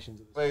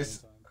locations at Wait, the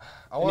same time.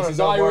 I want This to is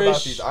know more about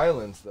Irish. these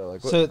islands, though.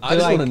 Like, what, So I they're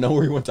just like, want to know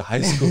where he went to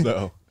high school,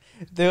 though.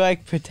 they're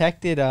like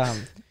protected.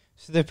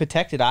 So they're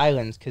protected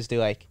islands because they're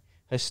like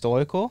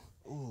historical,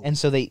 and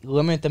so they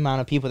limit the amount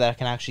of people that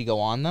can actually go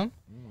on them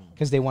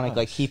because they want to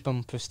like keep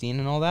them pristine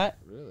and all that.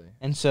 really?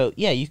 And so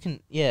yeah, you can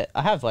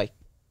I have like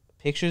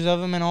pictures of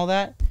them and all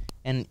that,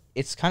 and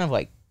it's kind of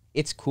like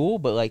it's cool,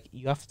 but like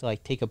you have to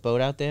like take a boat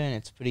out there and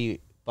it's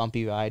pretty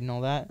bumpy ride and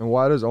all that. And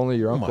why does only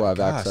your Oh uncle my have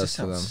gosh, access this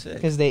to them? sounds sick.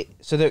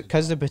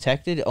 Because they're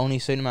protected, only a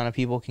certain amount of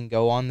people can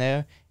go on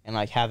there and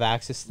like have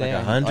access Like there.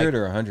 100 and,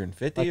 or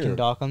 150 like or can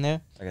dock on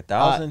there. like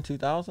 1,000,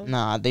 2,000?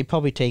 Nah, they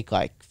probably take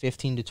like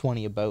 15 to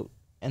 20 a boat,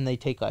 and they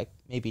take like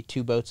maybe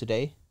 2 boats a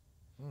day.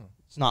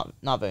 It's not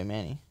very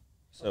many.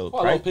 So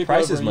Quite a lot of people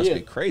prices over a must year.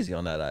 be crazy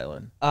on that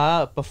island.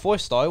 Before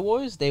Star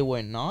Wars, they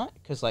were not,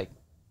 cause like,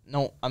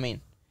 no, I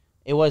mean,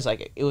 it was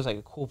like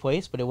a cool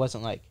place, but it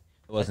wasn't like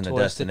It wasn't a touristic-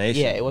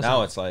 destination. Yeah, it wasn't.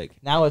 Now it's like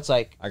Now it's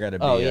like, I gotta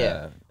be. oh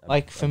yeah,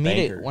 like a for me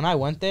to banker. when I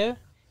went there,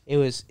 it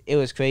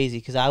was crazy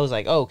because I was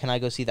like, oh, can I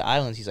go see the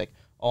islands? He's like,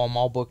 oh, I'm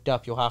all booked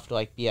up. You'll have to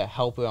like be a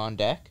helper on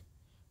deck.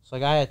 So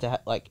like I had to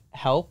like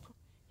help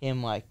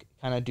him like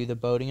kind of do the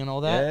boating and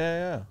all that,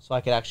 Yeah. so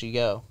I could actually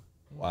go.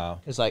 Wow,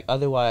 Because like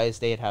otherwise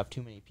they'd have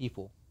too many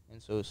people,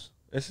 and so it's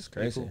this is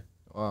crazy. cool.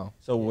 Wow.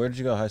 So where did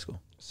you go to high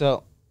school?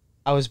 so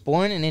I was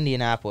born in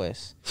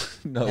Indianapolis,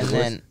 No, and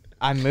then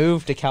I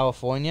moved to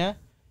California,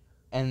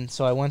 and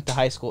so I went to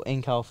high school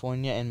in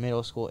California and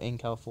middle school in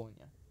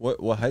California.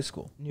 what high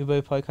school?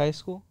 Newbury Park High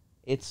School.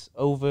 It's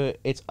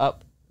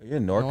up. Are you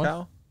in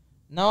NorCal?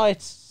 No,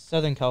 it's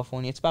Southern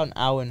California. It's about an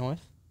hour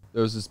north.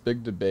 There was this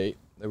big debate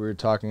that we were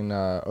talking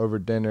over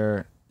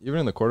dinner, even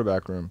in the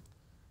quarterback room.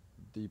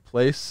 The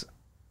place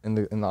on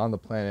the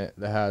planet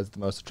that has the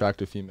most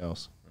attractive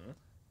females.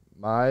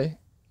 My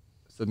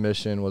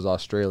submission was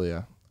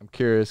Australia. I'm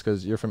curious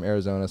because you're from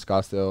Arizona.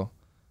 Scottsdale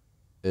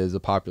is a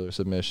popular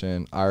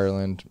submission.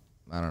 Ireland,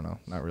 I don't know,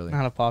 not really.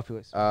 Not a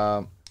popular.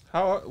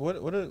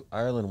 What do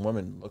Ireland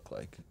women look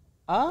like?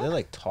 They're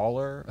like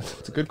taller.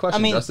 It's a good question,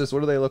 I mean- Justice. What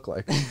do they look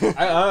like?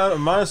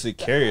 I'm honestly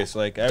curious.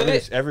 Like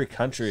They- every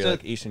country, so-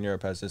 like Eastern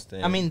Europe, has this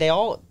thing. I mean, they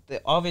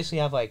obviously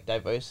have like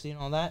diversity and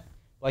all that.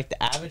 Like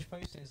the average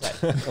person is like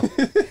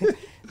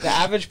the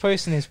average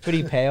person is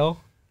pretty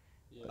pale.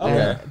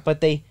 okay.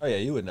 But they Oh yeah,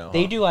 you would know.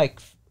 they huh? do like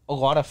a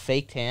lot of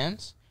fake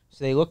tans,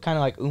 so they look kind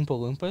of like Oompa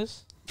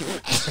Loompas.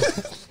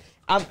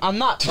 I'm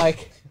not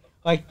like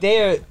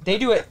they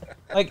do it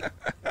like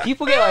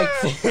people get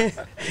like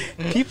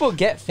people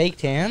get fake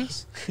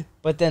tans,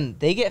 but then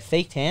they get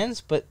fake tans,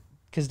 but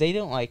because they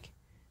don't like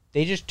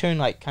they just turn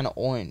like kind of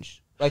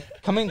orange.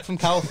 Like coming from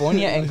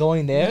California and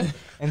going there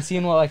and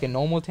seeing what like a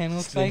normal tan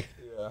looks like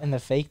and the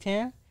fake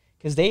tan,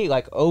 because they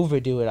like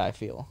overdo it. I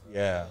feel,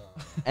 Yeah.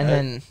 and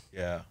then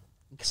Yeah.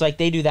 because like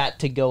they do that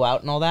to go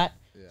out and all that.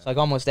 So like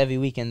almost every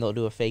weekend they'll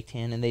do a fake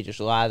tan and they just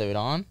lather it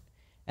on,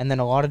 and then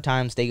a lot of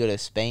times they go to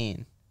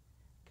Spain,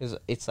 because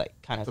it's like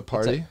kind of The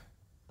party?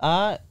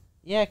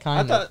 yeah,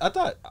 kind of. I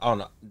thought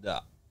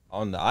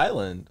on the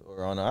island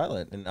or on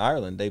Ireland in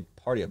Ireland they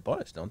party a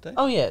bunch, don't they?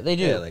 Oh yeah, they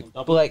do. Yeah, like-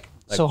 but like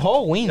so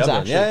Halloween's Dublin.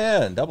 actually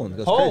Yeah, in Dublin. It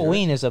goes crazy,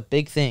 Halloween is a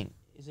big thing.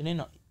 Is it in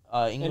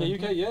In England?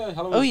 the UK, yeah.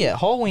 Halloween. Oh yeah,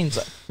 Halloween's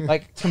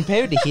like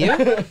compared to here.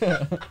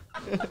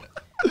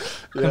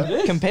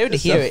 Compared to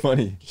It's here, so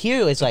funny.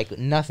 here is like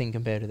nothing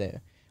compared to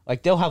there.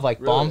 Like they'll have like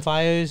Really?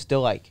 bonfires.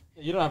 They'll like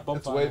You don't have It's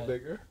bonfire. way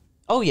bigger.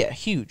 oh yeah,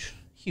 huge.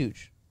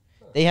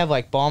 They have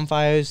like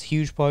bonfires,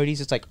 huge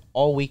parties. It's like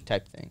all week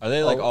type thing. Are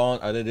they like all?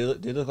 Are they? Do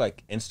they look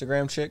like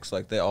Instagram chicks?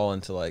 Like they all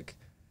into like,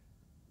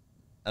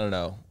 I don't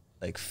know,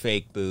 like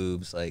fake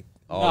boobs, like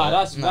all. Nah,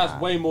 that? that's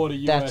way more the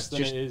US That's than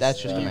just- it is.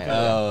 that's just UK. America.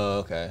 Oh,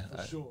 okay.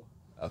 For sure.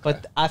 Okay.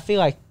 But I feel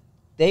like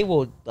they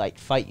will like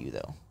fight you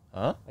though.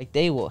 Huh? Like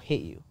they will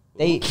hit you.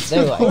 They're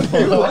like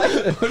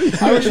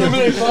I remember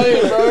they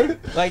playing, bro.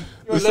 like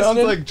You This sounds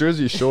listening? like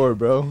Jersey Shore,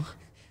 bro.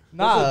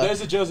 nah.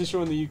 There's a Jersey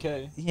Shore in the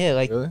UK. Yeah,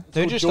 like Really?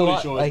 they're It's just a called Geordie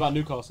lot Shore. It's like about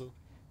Newcastle.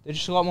 they're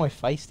just a lot more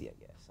feisty, I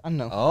guess. I don't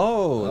know.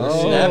 Oh, they're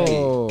Oh. snappy.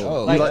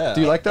 Oh, Like,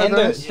 do you like that? And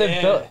Dennis?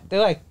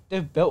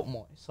 they're built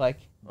more. It's like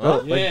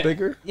Like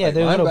bigger? yeah, Like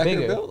they're a little linebacker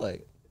bigger. built,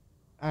 like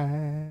I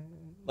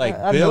don't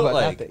know built, about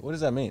that like big. what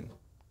does that mean?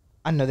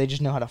 I know they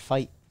just know how to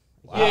fight.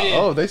 Wow.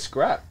 Oh, they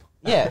scrap.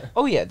 Yeah.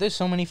 Oh yeah. There's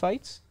so many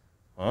fights.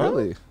 Huh?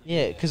 Really?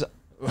 Yeah, because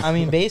I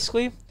mean,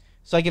 basically,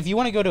 so like if you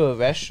want to go to a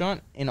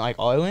restaurant in like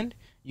Ireland,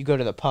 you go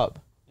to the pub.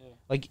 Yeah.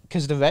 Like,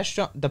 because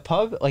the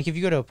pub, like if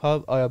you go to a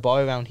pub or a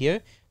bar around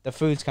here, the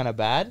food's kind of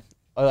bad.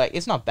 Or like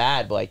it's not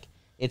bad, but like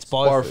it's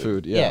bar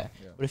food, yeah.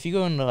 But if you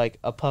go into like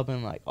a pub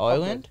in like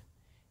Ireland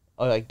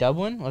or like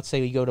Dublin, let's say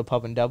we go to a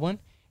pub in Dublin,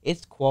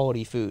 it's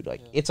quality food.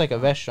 Like it's like a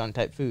restaurant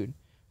type food.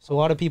 So a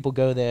lot of people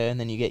go there and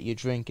then you get your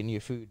drink and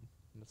your food.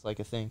 It's like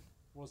a thing.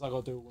 What's that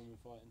got to do when we're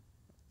fighting?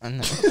 I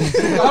know.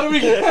 How do we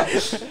get?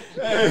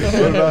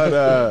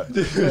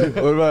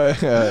 What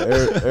about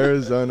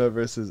Arizona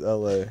versus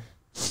LA?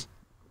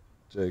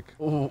 Jake.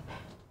 Ooh,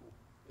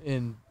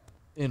 in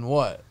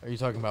what? Are you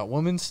talking about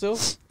women still?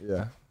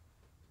 Yeah.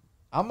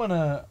 I'm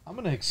gonna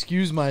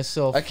excuse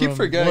myself. I keep from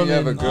forgetting you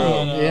have a women.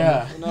 girl.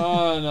 Yeah.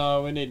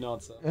 No, we need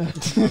not.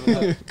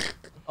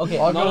 Okay,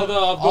 I'll None go, of the-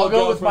 I've got I'll a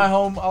go with girlfriend. my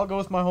home. I'll go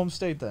with my home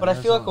state then. but I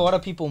feel like a Arizona. lot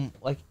of people,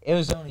 like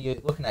Arizona, you're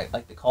looking at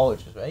like the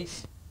colleges, right?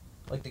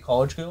 Like the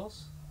college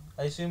girls,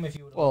 I assume, if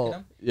you would look at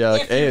them. Yeah,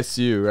 like If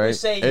you- ASU, right?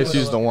 say you ASU's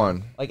would've the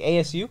one. Like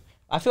ASU,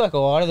 I feel like a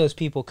lot of those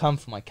people come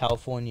from like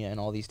California and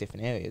all these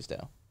different areas,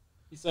 though.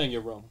 He's saying you're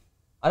wrong.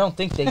 I don't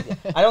think they.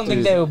 I don't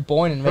think they were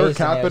born and Per raised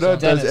capita, in Arizona.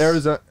 does Dennis.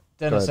 Arizona?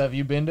 Dennis, Go have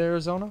you been to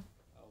Arizona?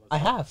 I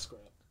have.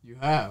 Scrap. You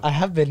have. I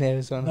have been to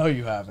Arizona. No,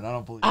 you haven't. I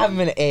don't believe. I haven't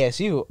been to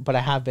ASU, but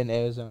I have been to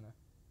Arizona.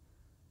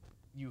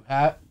 You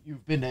have.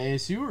 You've been to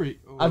ASU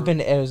or I've been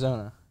to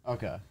Arizona.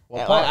 Okay.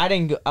 Well, Well, I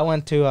didn't go. I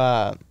went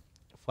to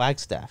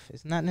Flagstaff.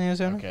 Isn't that in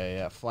Arizona? Okay,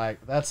 yeah, Flag.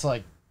 That's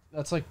like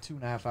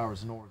 2.5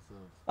 hours north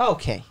of.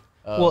 Okay.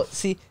 of Well,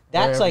 see,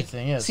 where that's like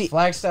everything is. see,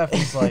 Flagstaff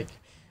is like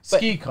But-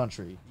 ski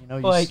country. You know,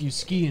 you, like- you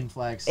ski in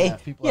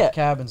Flagstaff. People yeah. have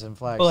cabins in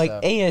Flagstaff. but like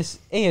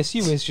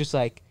ASU is just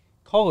like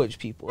college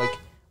people. Like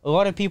a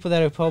lot of people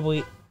that are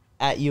probably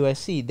at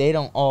USC, they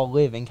don't all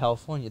live in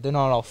California. They're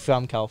not all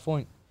from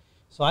California.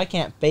 So I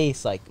can't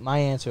base like my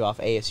answer off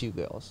ASU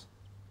girls.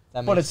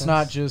 That But makes it's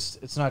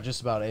sense? not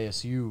just about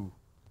ASU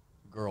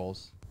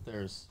girls.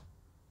 There's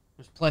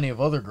plenty of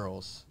other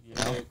girls. You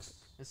know,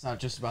 it's not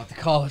just about the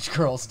college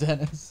girls,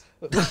 Dennis.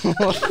 What,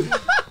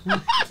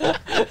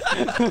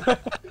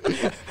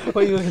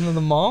 are you looking at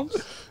the moms?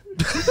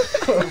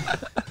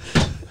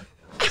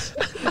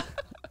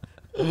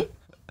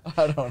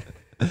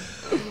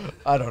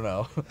 I don't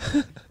know.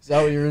 Is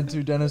that what you're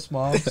into, Dennis?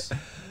 Moms?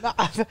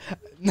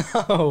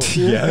 No.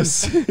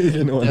 Yes. You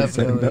didn't want to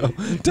say no.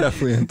 Definitely.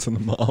 Definitely into the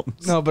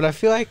moms. No, but I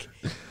feel like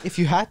if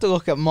you had to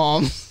look at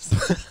moms,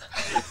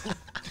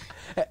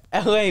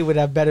 LA would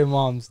have better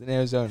moms than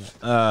Arizona.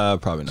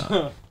 Probably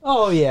not.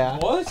 Oh, yeah.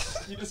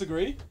 What? You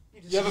disagree?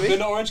 You haven't been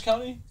to Orange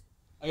County?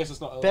 I guess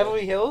it's not. LA.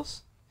 Beverly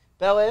Hills?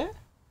 Bel Air?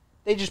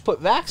 They just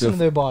put vax in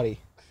their body.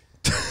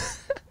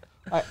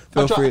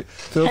 Feel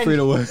free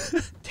to win.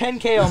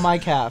 10K on my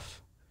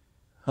calf.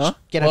 Huh?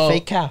 Get Well, a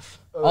fake calf.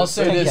 I'll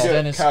say this, 10K.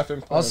 Dennis. Calf I'll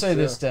implants, say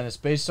this, yeah. Dennis.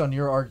 Based on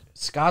your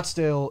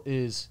Scottsdale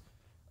is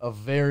a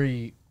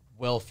very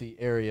wealthy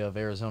area of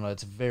Arizona.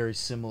 It's very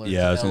similar.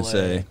 Yeah, to I was gonna LA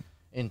say.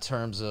 in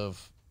terms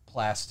of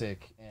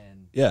plastic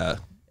and Yeah,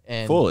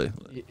 and fully.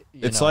 you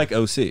It's know, like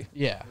OC.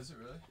 yeah.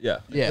 Yeah.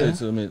 Yeah.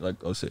 It's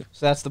like OC.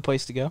 So that's the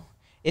place to go.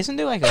 Isn't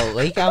there like a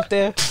lake out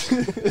there?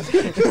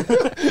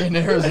 In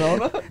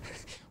Arizona.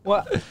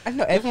 Well, I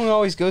know everyone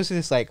always goes to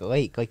this like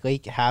Lake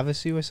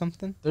Havasu or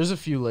something. There's a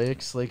few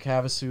lakes, Lake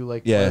Havasu,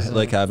 Lake Yeah, Pleasant.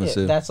 Lake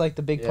Havasu. Yeah, that's like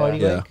the big Yeah. party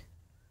Yeah. lake.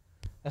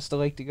 That's the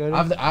lake to go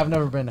to. I've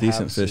never been to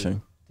Decent Havasu,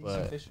 fishing.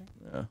 but- fishing.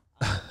 Yeah.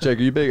 Jake,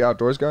 are you a big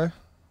outdoors guy?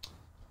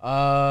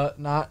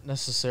 Not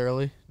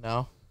necessarily.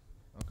 No.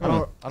 I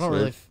don't Sweet.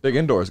 really. Big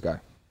indoors guy.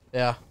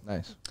 Yeah.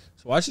 Nice.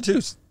 So why'd you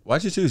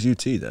choose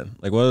UT then?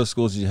 Like, what other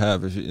schools do you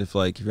have? If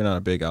you're not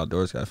a big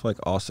outdoors guy, I feel like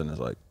Austin is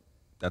like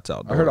that's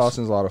outdoors. I heard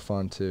Austin's a lot of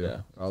fun too.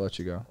 Yeah. I'll let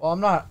you go. Well, I'm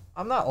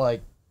not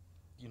like,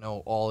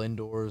 all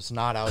indoors,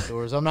 not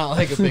outdoors. I'm not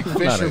like a big Not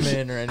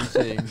fisherman or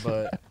anything,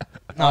 but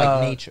Not Uh,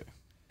 like nature.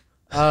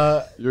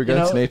 You're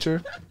against know-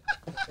 nature?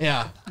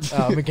 yeah,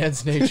 I'm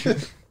against nature.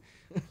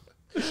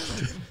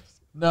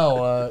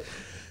 No,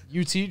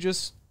 UT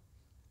just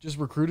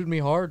recruited me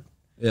hard,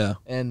 Yeah.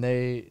 and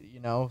they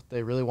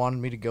really wanted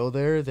me to go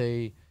there.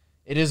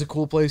 It is a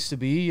cool place to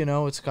be.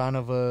 It's kind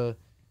of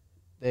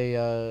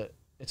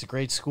it's a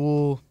great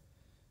school,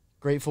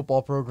 great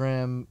football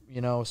program.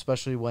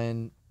 Especially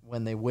when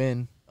they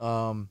win.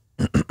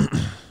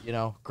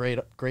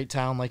 Great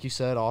town, like you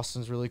said.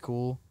 Austin's really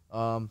cool.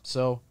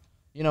 So,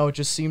 it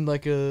just seemed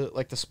like the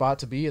spot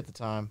to be at the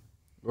time.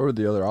 What were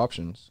the other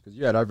options? Because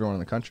you had everyone in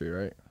the country,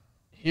 right?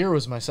 Here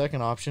was my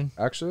second option.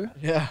 Actually?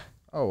 Yeah,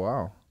 Oh,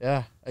 wow.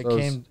 yeah. So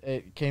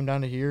It came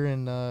down to here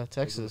in Those are the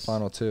Texas.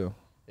 final two.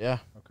 Yeah.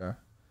 Okay.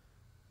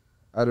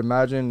 I'd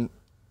imagine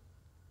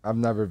I've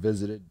never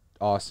visited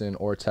Austin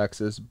or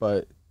Texas,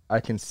 but I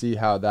can see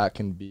how that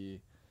can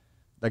be.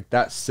 Like,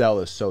 that sell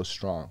is so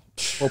strong.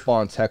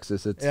 Football in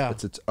Texas, it's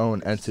its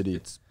own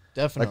entity.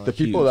 Definitely. Like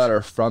the people that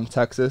are from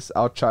Texas,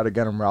 I'll try to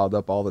get them riled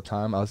up all the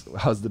time. I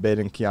was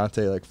debating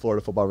Keontae, like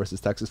Florida football versus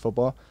Texas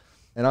football,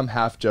 and I'm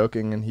half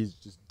joking, and he's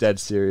just dead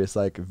serious,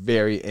 like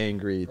very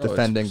angry,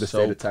 defending the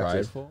state of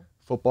Texas. Prideful.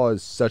 Football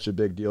is such a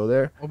big deal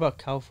there. What about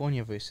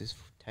California versus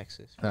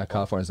Texas?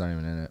 California's not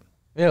even in it.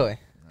 Really?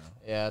 No.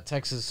 Yeah,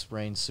 Texas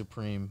reigns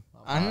supreme.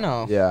 I don't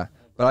know. Yeah,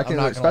 but I can,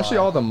 especially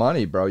all the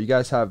money, bro. You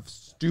guys have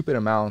stupid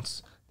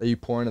amounts that you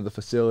pour into the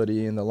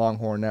facility and the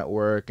Longhorn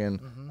Network,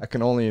 and I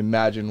can only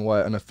imagine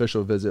what an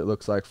official visit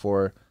looks like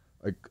for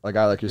a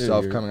guy like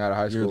yourself coming out of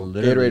high school.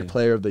 Gatorade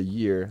Player of the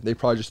Year. They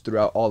probably just threw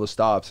out all the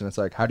stops, and it's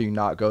like, how do you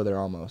not go there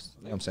almost?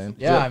 You know what I'm saying?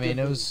 Yeah, I mean,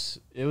 it was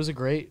a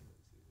great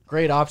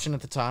option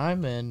at the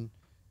time, and,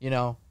 you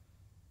know,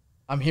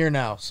 I'm here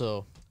now,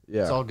 so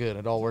it's all good.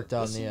 It all worked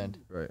out in the end.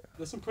 Right.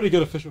 There's some pretty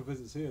good official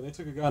visits here. They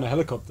took a guy in a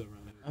helicopter around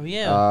here. Oh,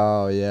 yeah.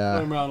 Oh, yeah.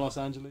 Going around Los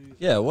Angeles.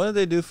 Yeah, what did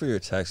they do for your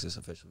Texas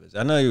official visit?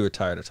 I know you were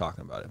tired of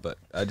talking about it, but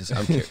I'm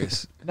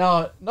curious.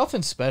 No,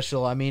 nothing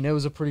special. I mean, it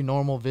was a pretty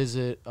normal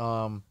visit.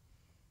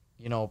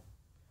 You know,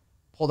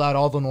 pulled out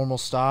all the normal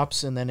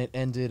stops, and then it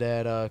ended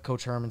at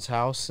Coach Herman's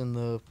house in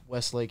the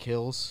Westlake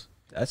Hills.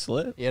 That's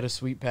lit. He had a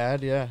sweet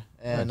pad, yeah.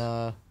 And,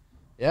 nice.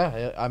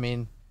 yeah, I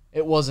mean,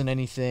 it wasn't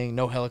anything.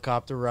 No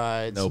helicopter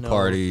rides. No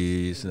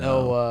parties.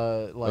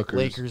 No, like Hookers.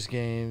 Lakers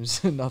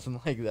games. Nothing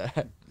like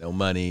that. No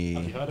money.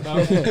 Have you heard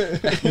about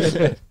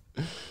it?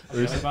 Have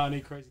you heard about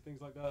any crazy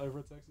things like that over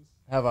at Texas?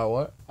 Have I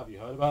what? Have you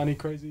heard about any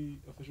crazy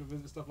official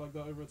visit stuff like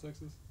that over at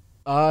Texas?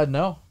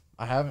 No,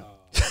 I haven't.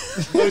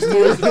 Those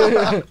stories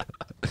that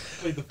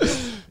played the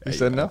field. You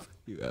said enough?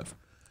 You have.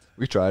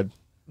 We tried.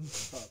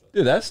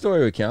 Dude, that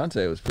story with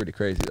Keontae was pretty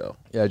crazy, though.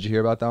 Yeah, did you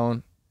hear about that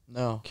one?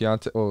 No.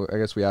 Keontae, well, I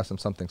guess we asked him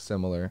something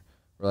similar.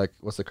 We're like,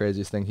 what's the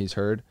craziest thing he's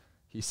heard?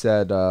 He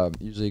said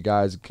usually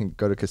guys can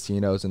go to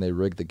casinos and they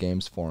rig the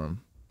games for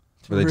them.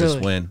 Where they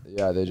just win.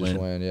 Yeah, they just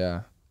win,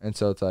 yeah. And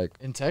so it's like...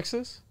 In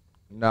Texas?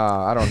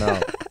 Nah, I don't know.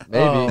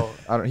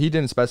 Maybe. He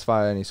didn't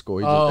specify any school.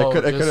 He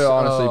just, it could have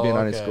honestly been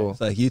any school.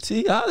 It's like, UT?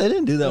 Oh, they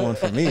didn't do that one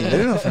for me. They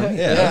didn't do it for me.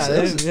 Yeah,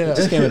 it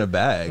just came in a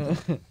bag.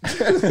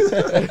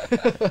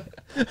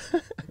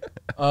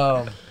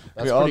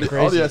 That's all pretty crazy.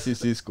 all the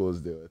SEC schools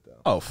do it,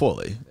 though. Oh,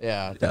 fully.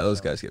 Yeah. Yeah,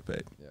 those guys get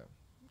paid. Yeah.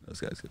 Those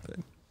guys get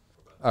paid.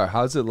 All right,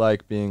 how's it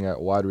like being at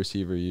wide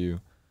receiver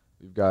U?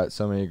 We've got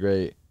so many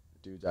great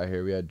dudes out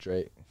here. We had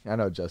Drake. I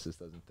know Justice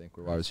doesn't think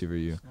we're wide receiver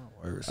U.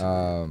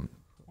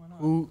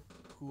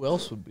 Who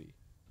else would be?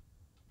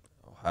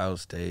 Ohio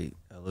State,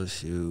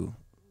 LSU,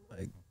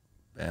 like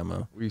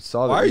Bama. We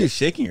saw. Why are you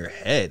shaking your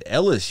head?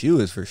 LSU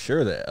is for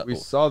sure that. We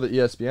saw the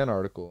ESPN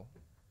article.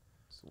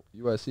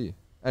 USC.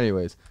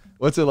 Anyways,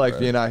 what's it like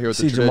being out here with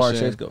the tradition? Jamar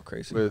Chase go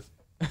crazy. With,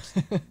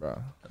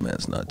 bro. That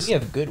man's nuts. We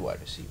have good wide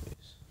receivers.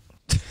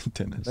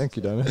 Dennis. Thank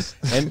you, Dennis.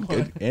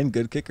 and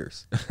good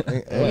kickers.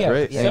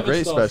 and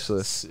great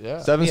specialists. Yeah.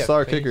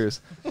 7-star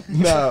kickers.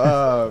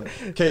 No,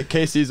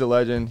 KC's a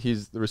legend.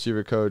 He's the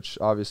receiver coach.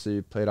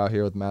 Obviously, played out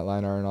here with Matt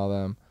Leinart and all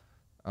them.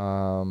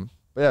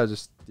 But yeah,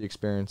 just the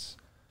experience.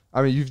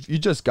 I mean, you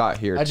just got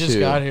here. I just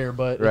got here,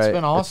 but right? it's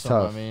been awesome.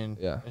 It's tough. I mean,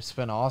 yeah, it's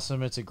been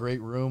awesome. It's a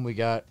great room. We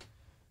got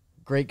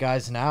great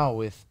guys now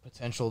with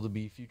potential to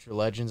be future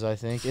legends. I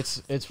think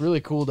it's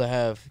really cool to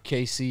have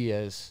KC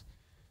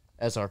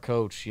as our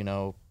coach, you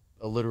know,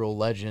 a literal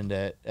legend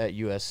at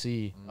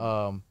USC.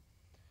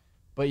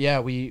 But yeah,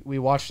 we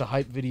watched a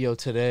hype video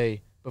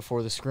today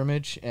before the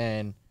scrimmage,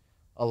 and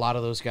a lot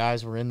of those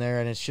guys were in there,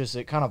 and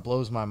it kind of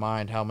blows my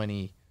mind how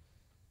many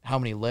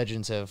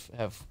legends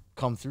have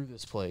come through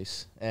this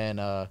place. And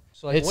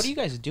so like, what do you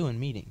guys do in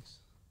meetings?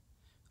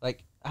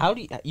 Like, how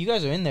do you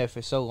guys are in there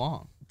for so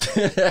long?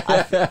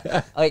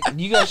 Like,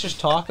 you guys just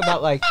talk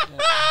about like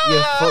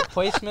your foot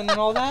placement and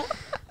all that?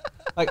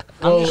 Like,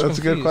 that's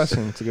a good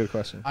question. It's a good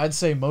question. I'd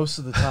say most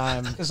of the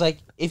time, because like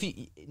if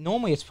you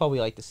normally it's probably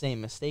like the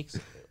same mistakes,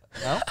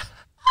 no?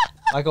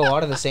 Like a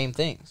lot of the same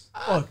things.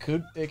 Oh, it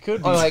could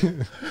be. Or like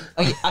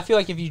I feel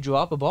like if you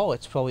drop a ball,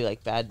 it's probably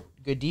like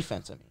good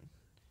defense. I mean,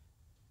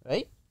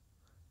 right?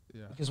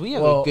 Yeah. Because we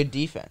have a good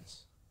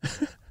defense.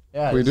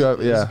 Yeah, we do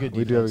have. Yeah,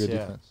 we do have a good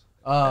defense.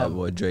 That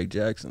boy Drake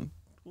Jackson.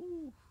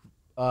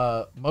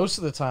 Most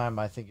of the time,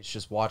 I think it's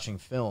just watching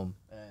film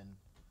and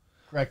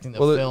correcting the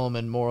film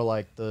and more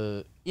like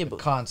the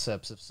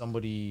concepts. If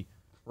somebody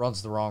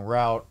runs the wrong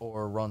route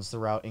or runs the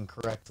route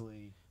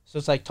incorrectly, so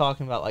it's like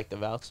talking about like the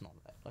routes and all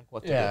that, like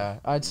what. Yeah,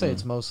 I'd say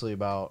it's mostly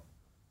about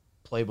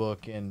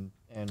playbook and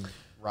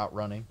route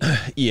running.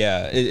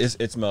 Yeah,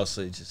 it's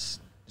mostly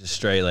just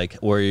straight like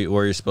where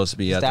you're supposed to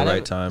be at the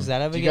right time. Does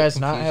that ever Do you get guys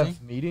confusing? not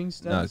have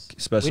meetings? No,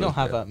 especially we don't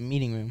have a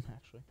meeting room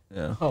actually.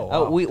 Yeah.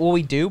 Oh, wow.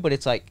 we do, but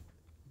it's like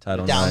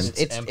Title down. IX.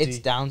 It's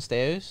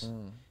downstairs,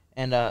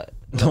 and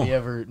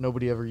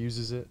nobody ever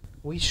uses it.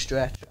 we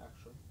stretch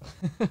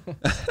actually.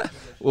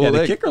 Well, Yeah, the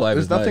like, kicker life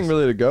there's is nothing nice.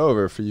 really to go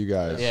over for you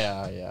guys.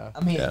 Yeah.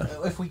 I mean, Yeah.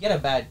 if we get a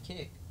bad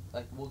kick,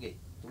 like we'll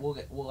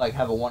like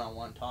have a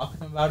one-on-one talk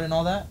about it and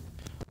all that.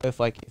 If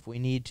we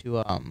need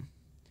to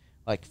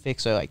like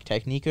fix our like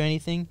technique or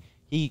anything,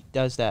 he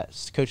does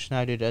that. Coach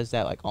Snyder does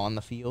that like on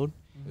the field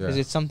because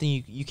it's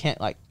something you can't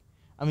like.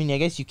 I mean, I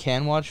guess you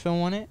can watch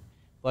film on it.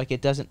 Like,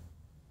 it doesn't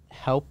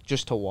help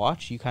just to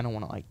watch. You kind of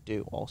want to, like,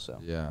 do also.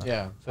 Yeah.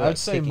 Yeah. feel I'd like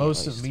say picking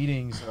most at of least.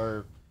 meetings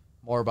are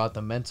more about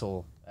the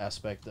mental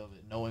aspect of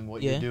it, knowing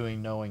what Yeah. you're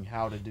doing, knowing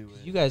how to do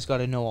it. You guys got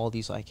to know all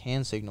these, like,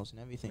 hand signals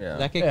and everything. Yeah.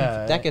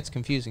 That gets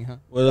confusing, huh?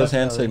 What do those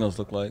hand Definitely. signals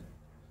look like?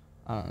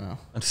 I don't know.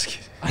 I'm just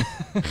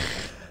kidding.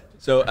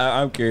 So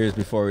I'm curious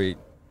before we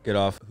get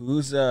off,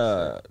 who's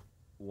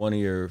one of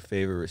your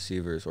favorite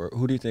receivers, or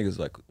who do you think is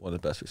like one of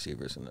the best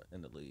receivers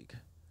in the league?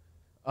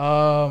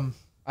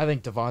 I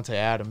think Devontae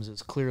Adams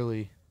is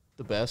clearly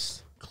the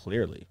best.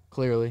 Clearly,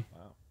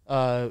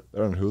 Wow.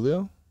 Better than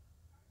Julio?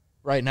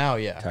 Right now,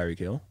 yeah. Tyreek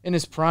Hill. In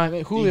his prime,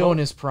 Julio in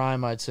his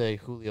prime, I'd say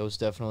Julio's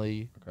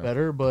definitely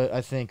better, but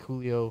I think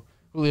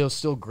Julio's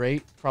still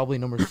great. Probably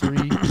number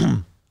 3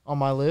 on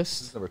my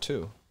list. Number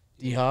 2.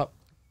 D-Hop.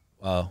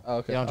 Wow. Oh,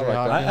 okay. DeAndre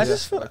I like Hopkins. that. I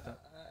just feel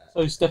So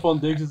Stephon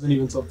Diggs isn't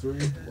even top 3.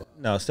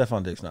 no.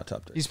 Stephon Diggs not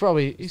top 3. He's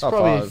probably Top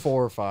 5.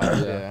 4 or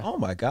 5. Yeah. Oh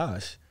my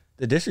gosh,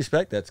 the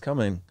disrespect that's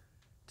coming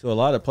to a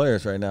lot of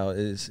players right now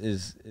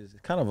is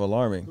kind of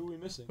alarming. Who are we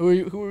missing? Who are we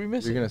You're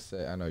missing? going to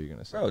say, I know you're going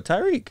to say. Bro,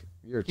 Tyreek.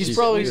 You're a He's Chiefs-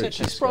 probably you're a he's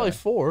Chiefs probably guy.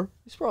 4.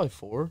 He's probably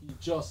 4. You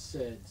just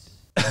said.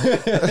 You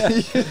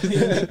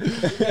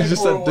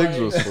just said Diggs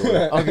was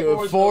 4. I'll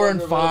give 4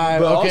 and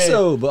 5. But okay.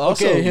 also,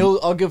 okay,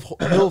 I'll give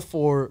Hill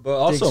 4. but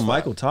also Diggs 5.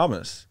 Michael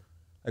Thomas,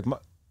 like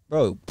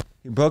bro,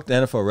 he broke the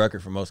NFL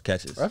record for most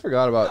catches. I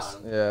forgot about,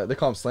 yeah, they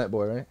call him Slant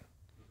Boy, right?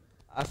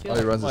 I feel Oh,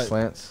 he like, runs the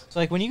slants. so,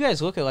 like, when you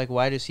guys look at, like,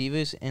 wide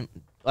receivers, and,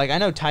 like, I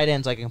know tight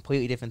end's, like, a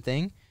completely different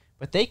thing,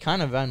 but they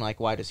kind of run, like,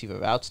 wide receiver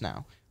routes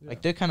now.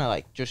 Like, they're kind of,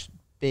 like, just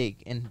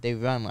big, and they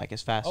run, like,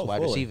 as fast as wide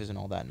fully. receivers and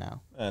all that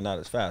now. Not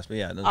as fast, but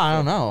yeah. I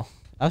don't know.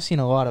 I've seen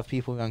a lot of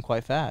people run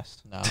quite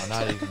fast. No,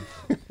 not even.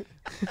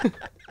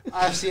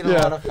 I've seen Yeah.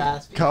 a lot of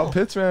fast people. Kyle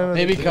Pitts ran.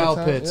 Maybe a good Kyle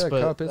time. Pitts, Yeah,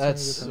 but Kyle Pitts ran a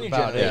that's good time. New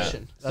about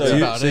generation. it. That's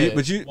about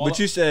it. But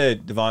you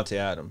said Devontae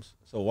Adams.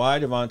 So why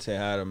Devontae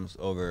Adams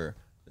over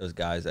those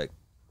guys that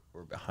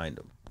were behind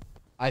him?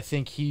 I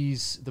think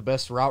he's the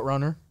best route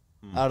runner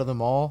out of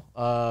them all.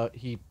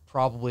 He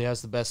probably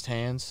has the best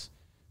hands.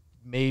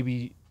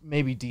 Maybe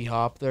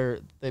D-Hop.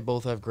 They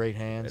both have great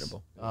hands.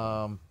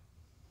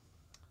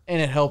 And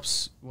it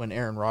helps when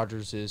Aaron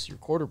Rodgers is your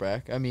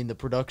quarterback. I mean, the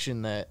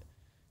production that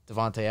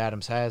Devontae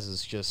Adams has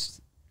is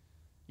just,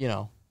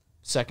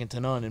 second to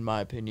none in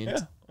my opinion.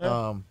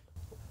 Yeah.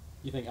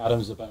 You think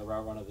Adams is a better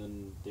route runner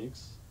than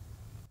Diggs?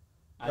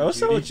 And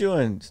What's up Judy? with you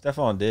and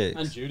Stephon Diggs?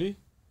 And Judy?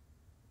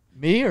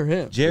 Me or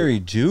him?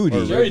 Jerry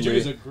Judy. Jerry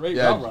Judy's a great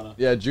route runner.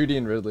 Yeah, Judy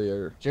and Ridley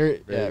are.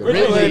 Ridley.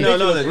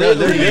 Ridley-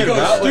 Ridley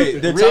goes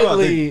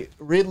stupid.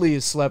 Ridley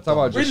is slept Talk on.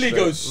 about just Ridley straight-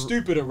 goes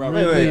stupid at route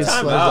Wait, running. Ridley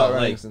time is out. slow.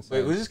 Like, Insane.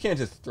 wait, we just can't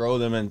just throw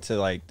them into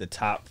like the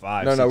top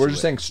 5. No, we're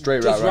just saying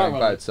straight Just route route running by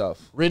running.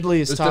 itself.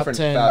 Ridley is There's top different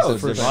 10 facets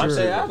for of Devontae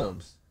sure.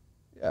 Adams.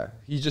 Yeah,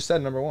 he just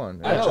said number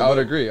 1. I know, I would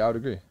but- agree. I would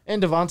agree.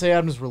 And Devontae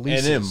Adams And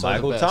releases. then are the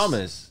Michael best.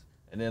 Thomas.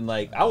 And then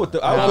like I would put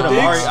Above Amari.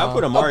 Diggs? I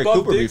put Amari Above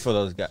Cooper Diggs?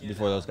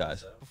 before those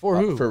guys. Before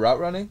who? For route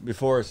running?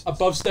 Before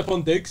Above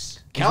Stephon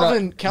Diggs?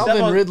 Calvin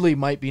Stephon- Ridley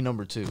might be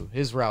number 2.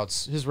 His route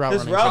his running.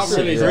 routes are Calvin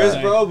Ridley's Chris,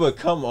 insane. bro, but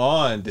come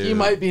on, dude. He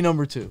might be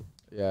number 2.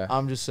 Yeah.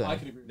 I'm just I saying.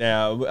 can agree with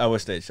Now I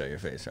wish they'd show your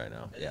face right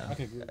now. Yeah, I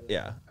can agree with that.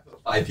 yeah.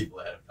 5 people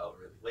ahead of Calvin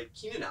Ridley. Like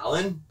Keenan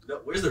Allen, no,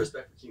 where's the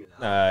respect for Keenan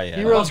Allen? Yeah.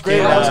 He runs great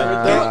Yeah.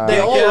 routes. They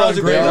all Yeah, run that's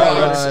a great great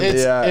routes.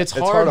 route. It's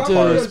hard to to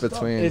parse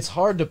between. it's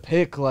hard to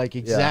pick like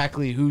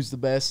exactly who's the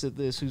best at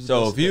this. Who's the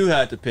So best if you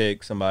had to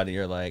pick somebody,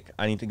 you're like,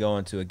 I need to go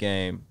into a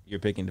game.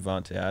 You're picking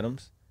Devontae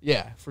Adams.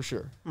 yeah, for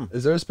sure.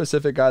 Is there a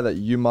specific guy that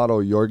you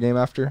model your game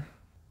after?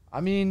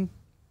 I mean,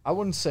 I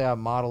wouldn't say I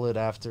model it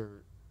after.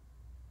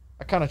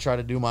 I kind of try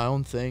to do my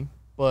own thing,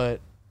 but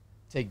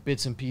take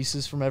bits and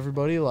pieces from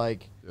everybody.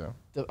 Like, Yeah.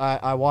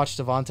 I watch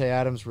Devontae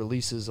Adams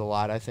releases a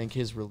lot. I think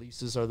his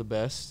releases are the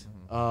best.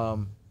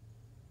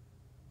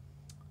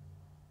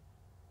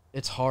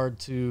 It's hard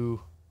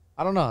to,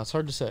 I don't know. It's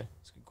hard to say.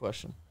 It's a good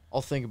question.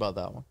 I'll think about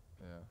that one.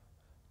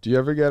 Do you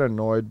ever get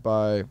annoyed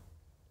by,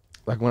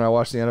 like when I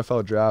watch the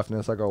NFL draft and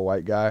it's like a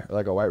white guy, or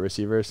like a white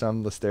receiver or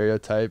something, the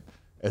stereotype?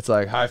 It's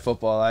like high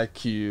football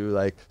IQ,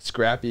 like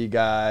scrappy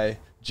guy,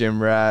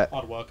 gym rat.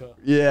 Hard worker.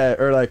 Yeah,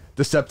 or like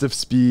deceptive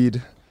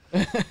speed.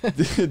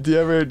 do you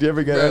ever get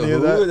Bro, any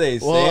of who are that? they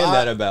Well, saying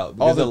that about?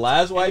 Because the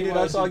last white dude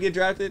I Andy saw Wise- get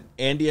drafted,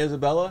 Andy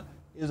Isabella,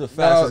 he was the No,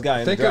 fastest guy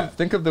in the think draft.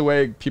 think of the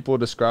way people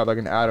describe like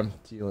an Adam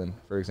Thielen,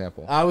 for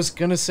example. I was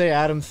gonna say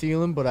Adam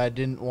Thielen, but I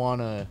didn't want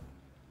to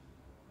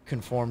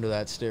conform to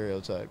that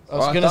stereotype. I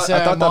was gonna say I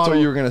thought that's what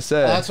model- you were gonna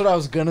say. That's what I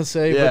was gonna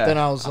say, Yeah. but then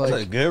I was That's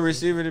like, a good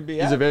receiver to be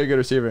He's at. a very good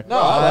receiver.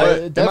 No, But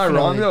am I definitely.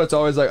 wrong though? It's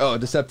always like, oh,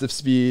 deceptive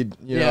speed,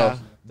 you Yeah, know, gym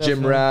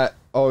definitely. rat,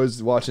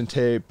 always watching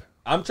tape.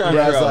 I'm trying to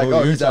Yeah, figure it's out like, who oh,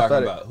 you're he's talking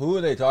athletic. about. Who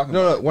are they talking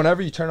No, about?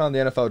 whenever you turn on the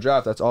NFL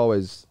draft, that's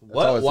always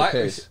the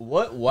case.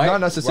 What white? Not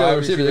necessarily wide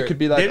receiver. It could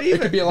be like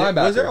it could be a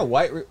linebacker. Was there a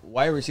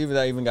white receiver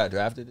that even got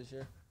drafted this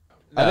year?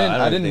 No, I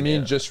don't didn't think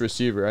mean that. just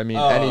receiver. I mean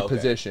Oh, any okay.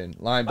 position,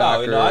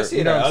 linebacker. no, I see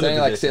you know that what I'm other saying?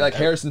 Like say position. like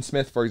Harrison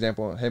Smith, for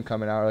example, him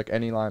coming out, or like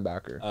any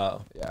linebacker.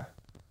 Oh, Yeah.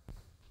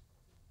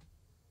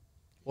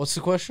 "What's the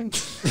question?"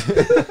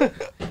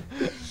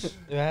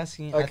 They're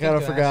asking. I think kind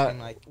of they're forgot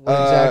asking, like what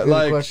exactly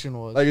like- the question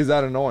was. Like, is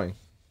that annoying?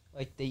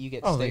 like that you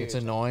get. I don't think it's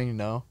stereotyped. annoying.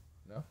 No.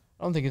 No?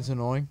 I don't think it's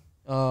annoying.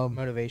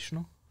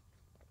 Motivational.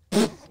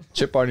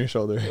 Chip on your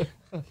shoulder.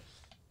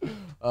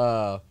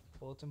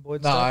 Bulletin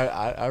board No,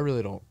 stuff. I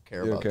really don't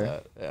care You about don't care?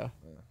 that. Yeah.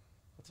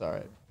 That's all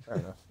right. Fair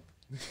enough.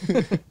 I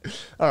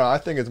don't know. I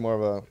think it's more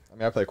of a. I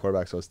mean, I play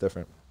quarterback, so it's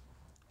different.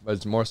 But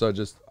it's more so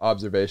just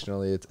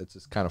observationally. It's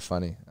just kind of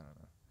funny. I don't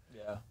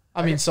know. Yeah.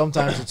 I mean,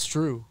 sometimes it's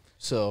true.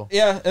 So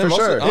Yeah, For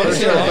sure. For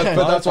sure.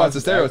 But that's why it's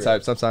a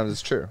stereotype. Sometimes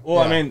it's true. Well,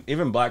 I mean,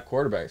 even black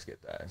quarterbacks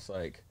get that. It's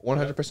like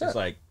 100%. It's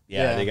like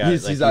Yeah. they got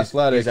He's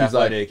athletic. He's He's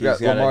like- athletic. yeah,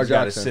 He's got Lamar to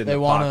Jackson. sit in they the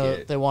want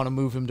pocket. to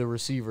move him to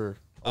receiver.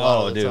 a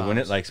lot Oh, of the dude, when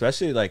it times. like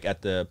especially like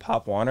at the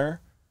Pop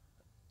Warner,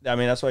 I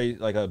mean that's why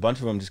like a bunch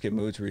of them just get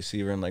moved to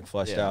receiver and like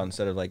fleshed Yeah. out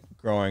instead of like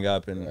growing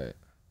up and Right.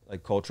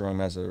 like culturing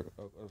him as a And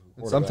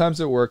quarterback. sometimes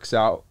it works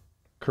out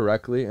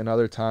correctly, and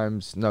other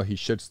times no, he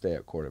should stay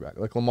at quarterback.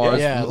 Like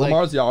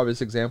Lamar's the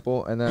obvious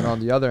example, and then on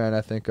the other end,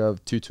 I think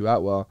of Tutu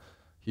Atwell.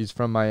 He's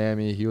from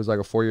Miami. He was like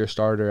a 4-year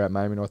starter at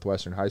Miami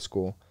Northwestern High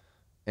School,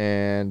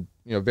 and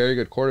very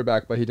good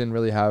quarterback, but he didn't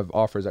really have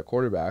offers at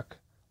quarterback.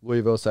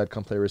 Louisville said,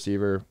 "Come play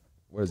receiver."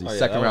 What is he? Oh, yeah,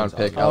 Second that round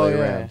one's pick, awesome. LA Oh, yeah.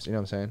 Rams. You know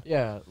what I'm saying?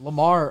 Yeah,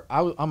 Lamar.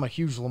 I'm a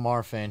huge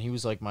Lamar fan. He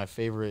was like my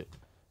favorite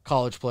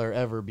college player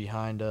ever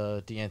behind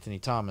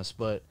DeAnthony Thomas.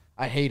 But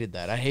I hated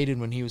that. I hated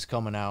when he was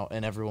coming out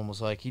and everyone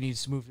was like, he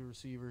needs to move to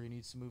receiver. He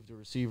needs to move to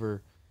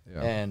receiver.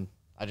 Yeah. And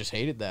I just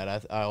hated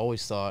that. I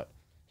always thought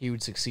he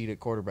would succeed at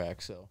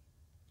quarterback. So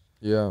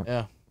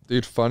Yeah.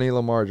 Dude, funny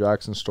Lamar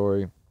Jackson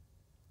story.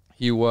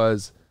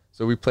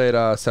 So we played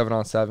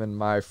 7-on-7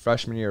 my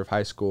freshman year of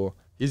high school.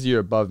 He's a year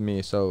above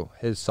me, so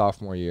his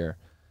sophomore year.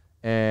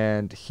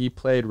 And he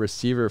played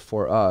receiver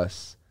for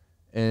us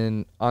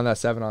on that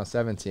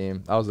 7-on-7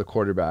 team. I was the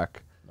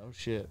quarterback. no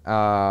shit.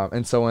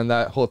 And so when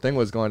that whole thing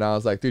was going down, I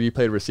was like, dude, he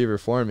played receiver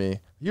for me.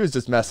 He was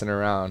just messing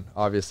around,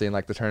 obviously, in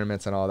like the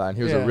tournaments and all that. And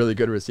he was a really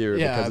good receiver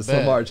because it's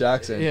Lamar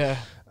Jackson. Yeah.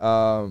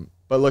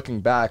 But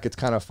looking back, it's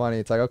kind of funny.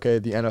 It's like, okay,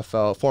 the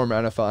former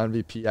NFL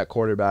MVP at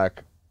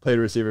quarterback played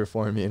receiver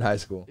for me in high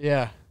school.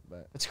 Yeah.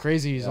 But It's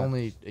crazy. He's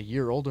only a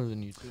year older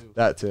than you too.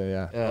 that too,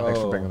 yeah. Yeah. Thanks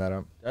for Oh. bringing that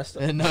up. That's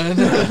the, And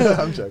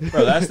I'm joking.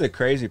 bro. That's the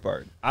crazy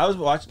part. I was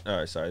watching.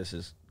 Oh, sorry, this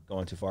is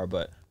going too far,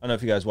 but I don't know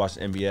if you guys watched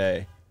the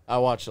NBA. I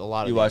watched a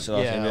lot of. You watched a lot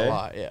of yeah, NBA? a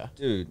lot. Yeah.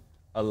 Dude,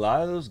 a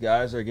lot of those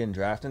guys that are getting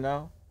drafted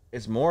now.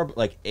 It's more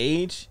like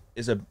age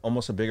is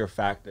almost a bigger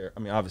factor. I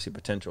mean, obviously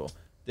potential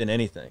than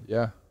anything.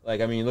 Yeah. Like,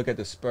 I mean, you look at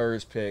the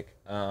Spurs pick.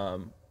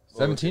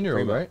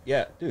 17-year-old, right?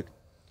 Yeah, dude.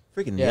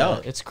 Freaking Yeah,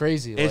 young. it's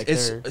crazy. Like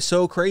It's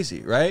so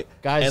crazy, right?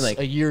 guys and like,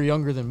 a year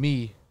younger than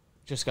me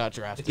just got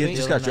drafted.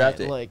 just the got other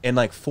drafted. night. Like, And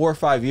like 4 or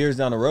 5 years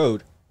down the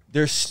road,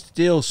 they're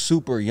still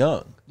super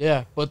young.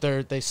 yeah, but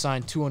they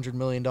signed $200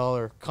 million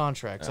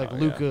contracts. Like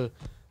Oh,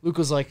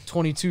 Luka's like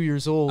 22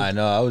 years old I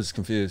know. I was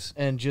confused.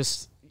 and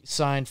just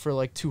signed for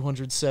like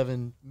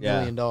 $207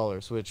 million,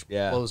 which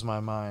blows my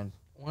mind.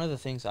 One of the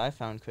things I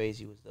found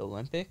crazy was the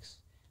Olympics.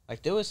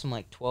 Like, there was some,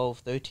 like,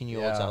 12,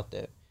 13-year-olds Yeah. out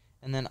there.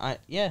 And then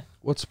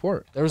What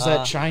sport? There was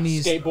that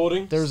Chinese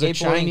Skateboarding. There was a Skateboarding,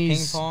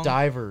 Chinese ping pong.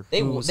 diver. They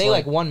who was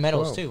like won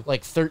medals, 12. too.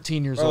 like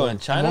 13 years Bro, old. in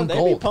China, Won they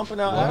gold. be pumping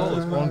out Wow.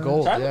 athletes, Won man.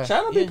 gold. China,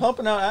 Yeah. be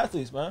pumping out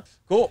athletes, man.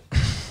 Cool.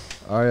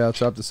 All right, I'll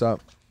chop this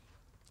up.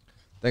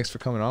 Thanks for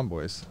coming on,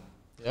 boys.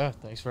 Yeah,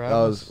 thanks for having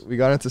us. We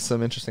got into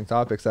some interesting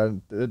topics I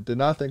did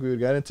not think we would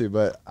get into,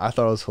 but I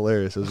thought it was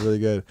hilarious. It was really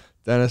good.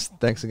 Dennis,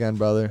 thanks again,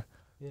 brother.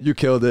 You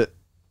killed it.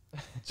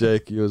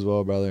 Jake, you as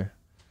well, brother.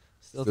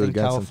 Still Do it think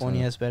again California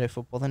sometime. has better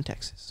football than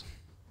Texas.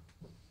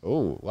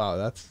 Oh, wow,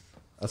 that's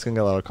gonna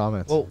get a lot of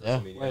comments. Well,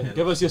 Yeah. Wait,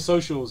 give us your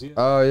socials. Yeah.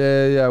 Oh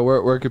yeah.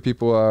 Where could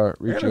people I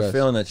reach got you a guys?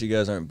 feeling that you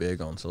guys aren't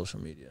big on social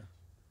media.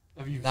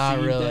 Have you Not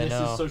seen really, Dennis's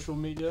no. social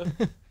media?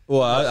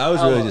 Well, I was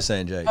really Hella- just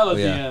saying, Jake. Hella But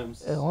yeah.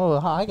 DMs. oh,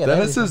 I get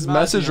Dennis's everything.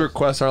 message Imagine.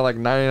 requests are like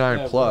 99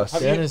 Yeah, plus.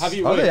 Have Dennis-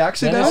 you, Are wait, they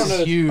actually Dennis Dennis?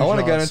 is huge. I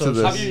wanna on get into social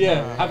this. have you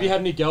media. have you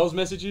had any girls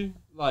message you?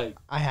 Like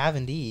I have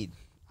indeed.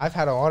 I've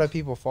had a lot of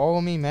people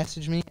follow me,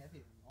 message me,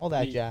 all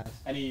that jazz.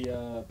 any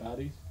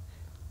baddies?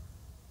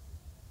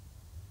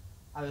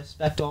 I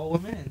respect all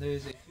women, and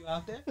there's a few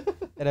out there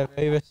that are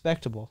very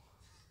respectable.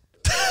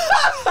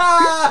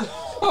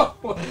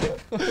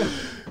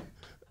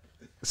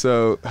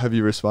 So, have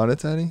you responded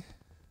to any?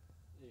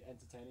 Are you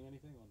entertaining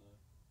anything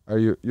or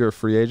no? Are you're a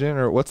free agent,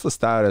 or what's the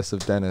status of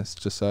Dennis?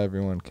 Just so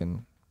everyone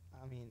can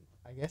I mean,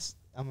 I guess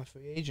I'm a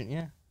free agent,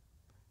 yeah.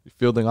 be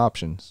fielding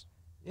options.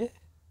 Yeah.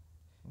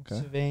 Okay.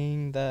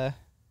 Surveying the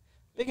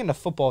big into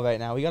football right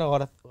now. We got a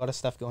lot of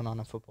stuff going on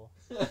in football.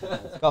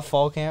 Got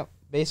fall camp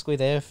basically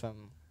there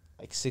from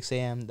like 6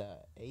 a.m. to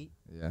 8.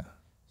 Yeah.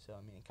 So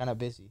I mean, kind of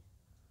busy.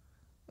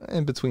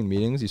 In between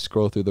meetings, you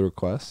scroll through the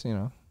requests.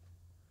 Oh,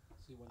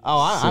 See,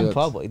 I'm that's-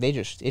 public. It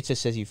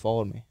just says you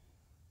followed me.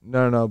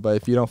 No. But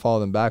if you don't follow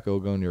them back, it will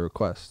go in your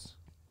requests.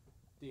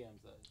 DMs.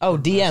 Oh,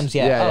 DMs,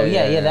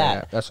 yeah.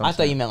 That. That's what I I'm thought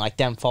saying. you meant like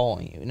them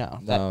following you. No.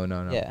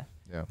 No. Yeah.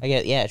 Yeah. I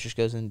get. Yeah, it just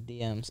goes in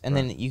DMs, and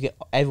then you get.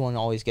 Everyone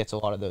always gets a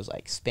lot of those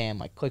like spam,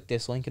 like click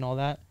this link and all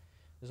that.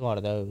 There's a lot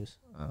of those.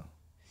 Oh.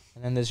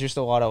 and then there's just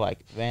a lot of like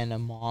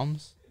random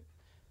moms.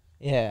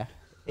 Yeah,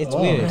 it's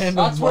Oh, weird. random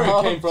That's where it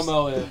moms. came from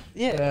earlier.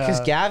 Yeah, Yeah.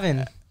 because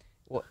Gavin,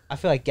 well, I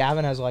feel like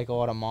Gavin has like a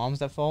lot of moms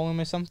that follow him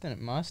or something. It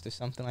must or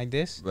something like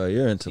this. Bro,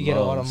 you're into You get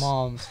a lot of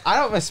moms. moms. I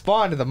don't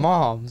respond to the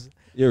moms.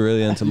 You're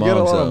really into You get a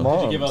moms, lot of though.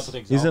 moms. Could you give us an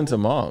example? He's into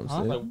moms. Huh?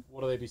 dude. Like,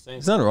 what do they be saying?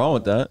 There's nothing wrong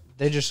with that.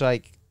 They're just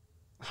like,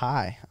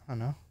 hi. I don't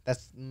know.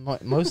 That's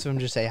most of them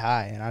just say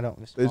hi, and I don't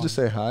respond. They just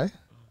say hi.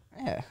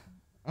 Yeah.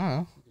 I don't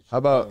know. How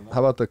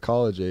about the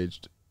college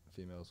aged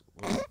females?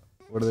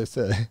 What do they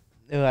say?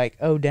 They're like,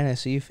 oh,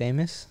 Dennis, are you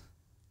famous?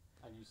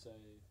 And you say,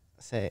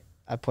 I say,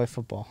 I play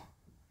football.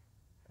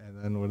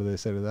 And then what do they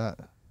say to that?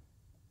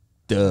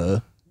 Duh.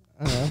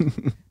 I don't know.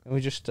 And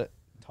we just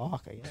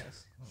talk, I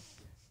guess.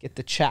 Get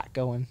the chat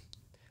going.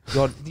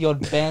 The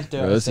old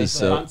banter. Bro, this I is say.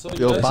 so, banter,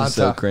 the old this is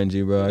so banter.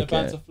 cringy, bro. I the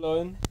banter can't.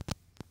 flowing.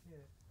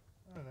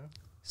 I don't know.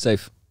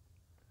 Safe.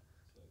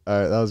 All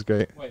right, that was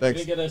great. Wait, we Thanks.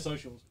 didn't get their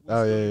socials.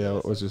 Oh yeah.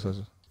 What's your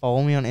social?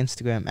 Follow me on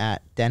Instagram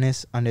at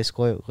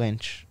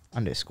Dennis_Lynch_.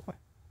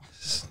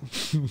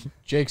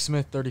 Jake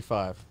Smith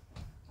 35.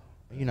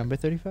 Are you number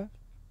 35?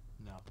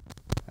 No.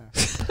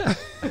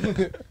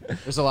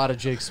 There's a lot of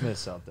Jake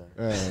Smiths out there.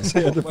 Wait,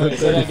 say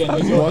that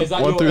again. Is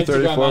that One your through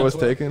Instagram 34 and was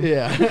Twitter? taken.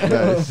 Yeah.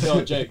 Nice.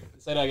 Yo, Jake,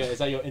 say that again. Is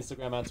that your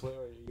Instagram and Twitter?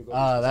 Or you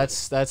got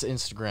That's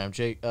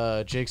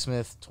Instagram. Jake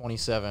Smith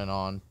 27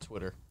 on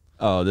Twitter.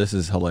 Oh, this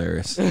is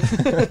hilarious.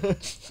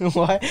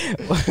 What?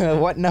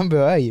 What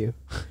number are you?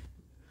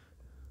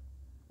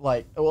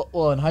 Like,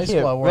 well, in high school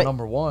Here, I wore right-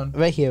 number 1.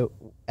 Right here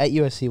at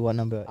USC, what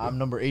number are you? I'm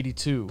number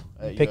 82.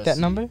 At Pick that USC.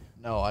 number?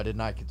 No, I did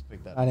not get to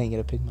pick that. I didn't get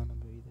to pick my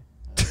number either.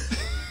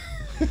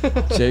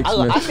 Jake I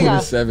Smith think I-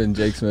 27,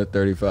 Jake Smith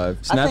 35.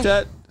 I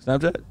think-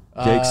 Snapchat?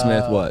 Jake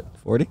Smith what?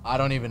 40? I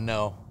don't even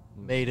know.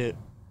 Made it.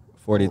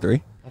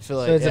 43? I feel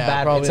like So it's a yeah,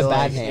 bad- probably it's a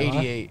bad like name, huh?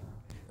 88.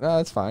 No,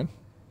 that's fine.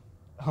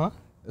 Huh?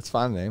 It's a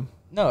fine name.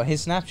 No,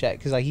 his Snapchat,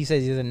 because like he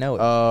says he doesn't know it.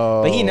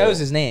 Oh. But he knows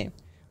his name.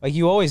 Like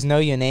you always know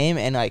your name,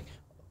 and like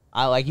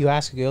you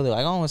ask a girl, they're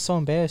like, "Oh, it's so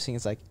embarrassing."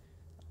 It's like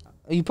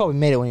you probably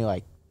made it when you're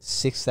like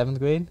 6th, 7th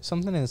grade, or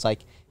something, and it's like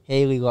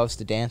Haley loves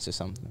to dance or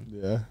something.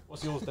 Yeah.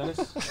 What's yours, Dennis?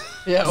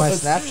 Yeah, My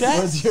what's- Snapchat?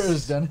 What's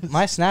yours, Dennis?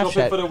 My Drop it for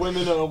Snapchat, the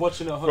women that are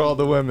watching at home. For all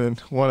the women,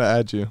 want to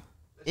add you.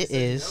 it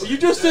is. You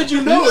just said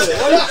you know it.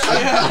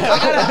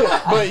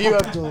 But you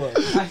have to look.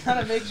 I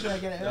gotta make sure I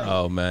get it right.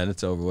 Oh, man,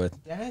 it's over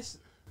with. Dennis.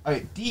 All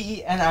right,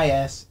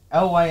 DenisLynch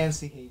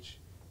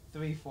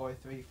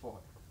 3434.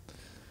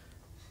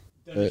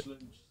 Dennis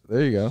Lynch.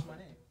 There you go. That's my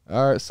name.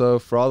 All right, so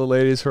for all the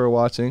ladies who are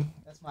watching,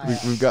 That's my.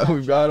 we've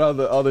got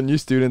all the new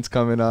students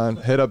coming on.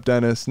 Hit up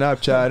Dennis,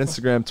 Snapchat,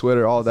 Instagram,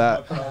 Twitter, all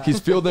that. He's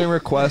fielding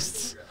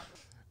requests.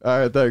 All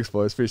right, thanks,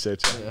 boys.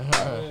 Appreciate you.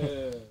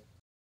 Yeah.